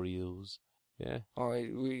Anchorios. Yeah.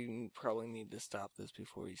 Alright, we probably need to stop this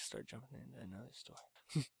before we start jumping into another story.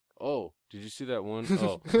 Oh, did you see that one?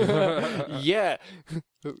 Oh. Yeah.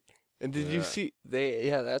 And did you see,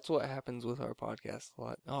 that's what happens with our podcast a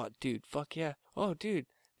lot. Oh, dude, fuck yeah. Oh, dude,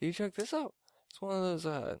 did you check this out? It's one of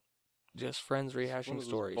those, just friends rehashing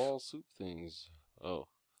stories. Ball soup things. Oh.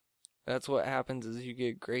 That's what happens is you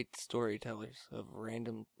get great storytellers of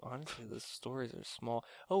random, honestly, the stories are small.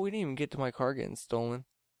 Oh, we didn't even get to my car getting stolen.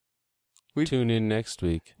 Tune in next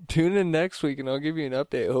week. Tune in next week and I'll give you an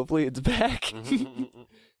update. Hopefully it's back.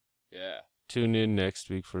 Yeah. Tune in next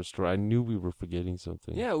week for a story. I knew we were forgetting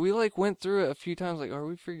something. Yeah, we went through it a few times. Are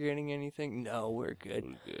we forgetting anything? No, we're good.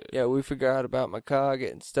 We're good. Yeah, we forgot about my car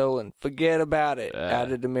getting stolen. Forget about it.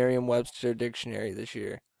 Added to Merriam-Webster dictionary this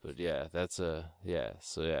year. But yeah, that'll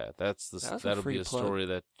be a story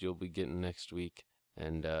that you'll be getting next week.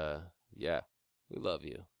 And yeah, we love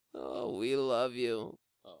you. Oh, we love you.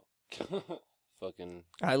 Oh, fucking.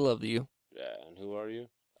 I love you. Yeah, and who are you?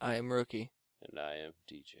 I am Rookie. And I am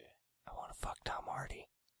DJ. I want to fuck Tom Hardy.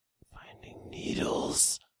 Finding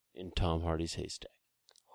needles in Tom Hardy's haystack.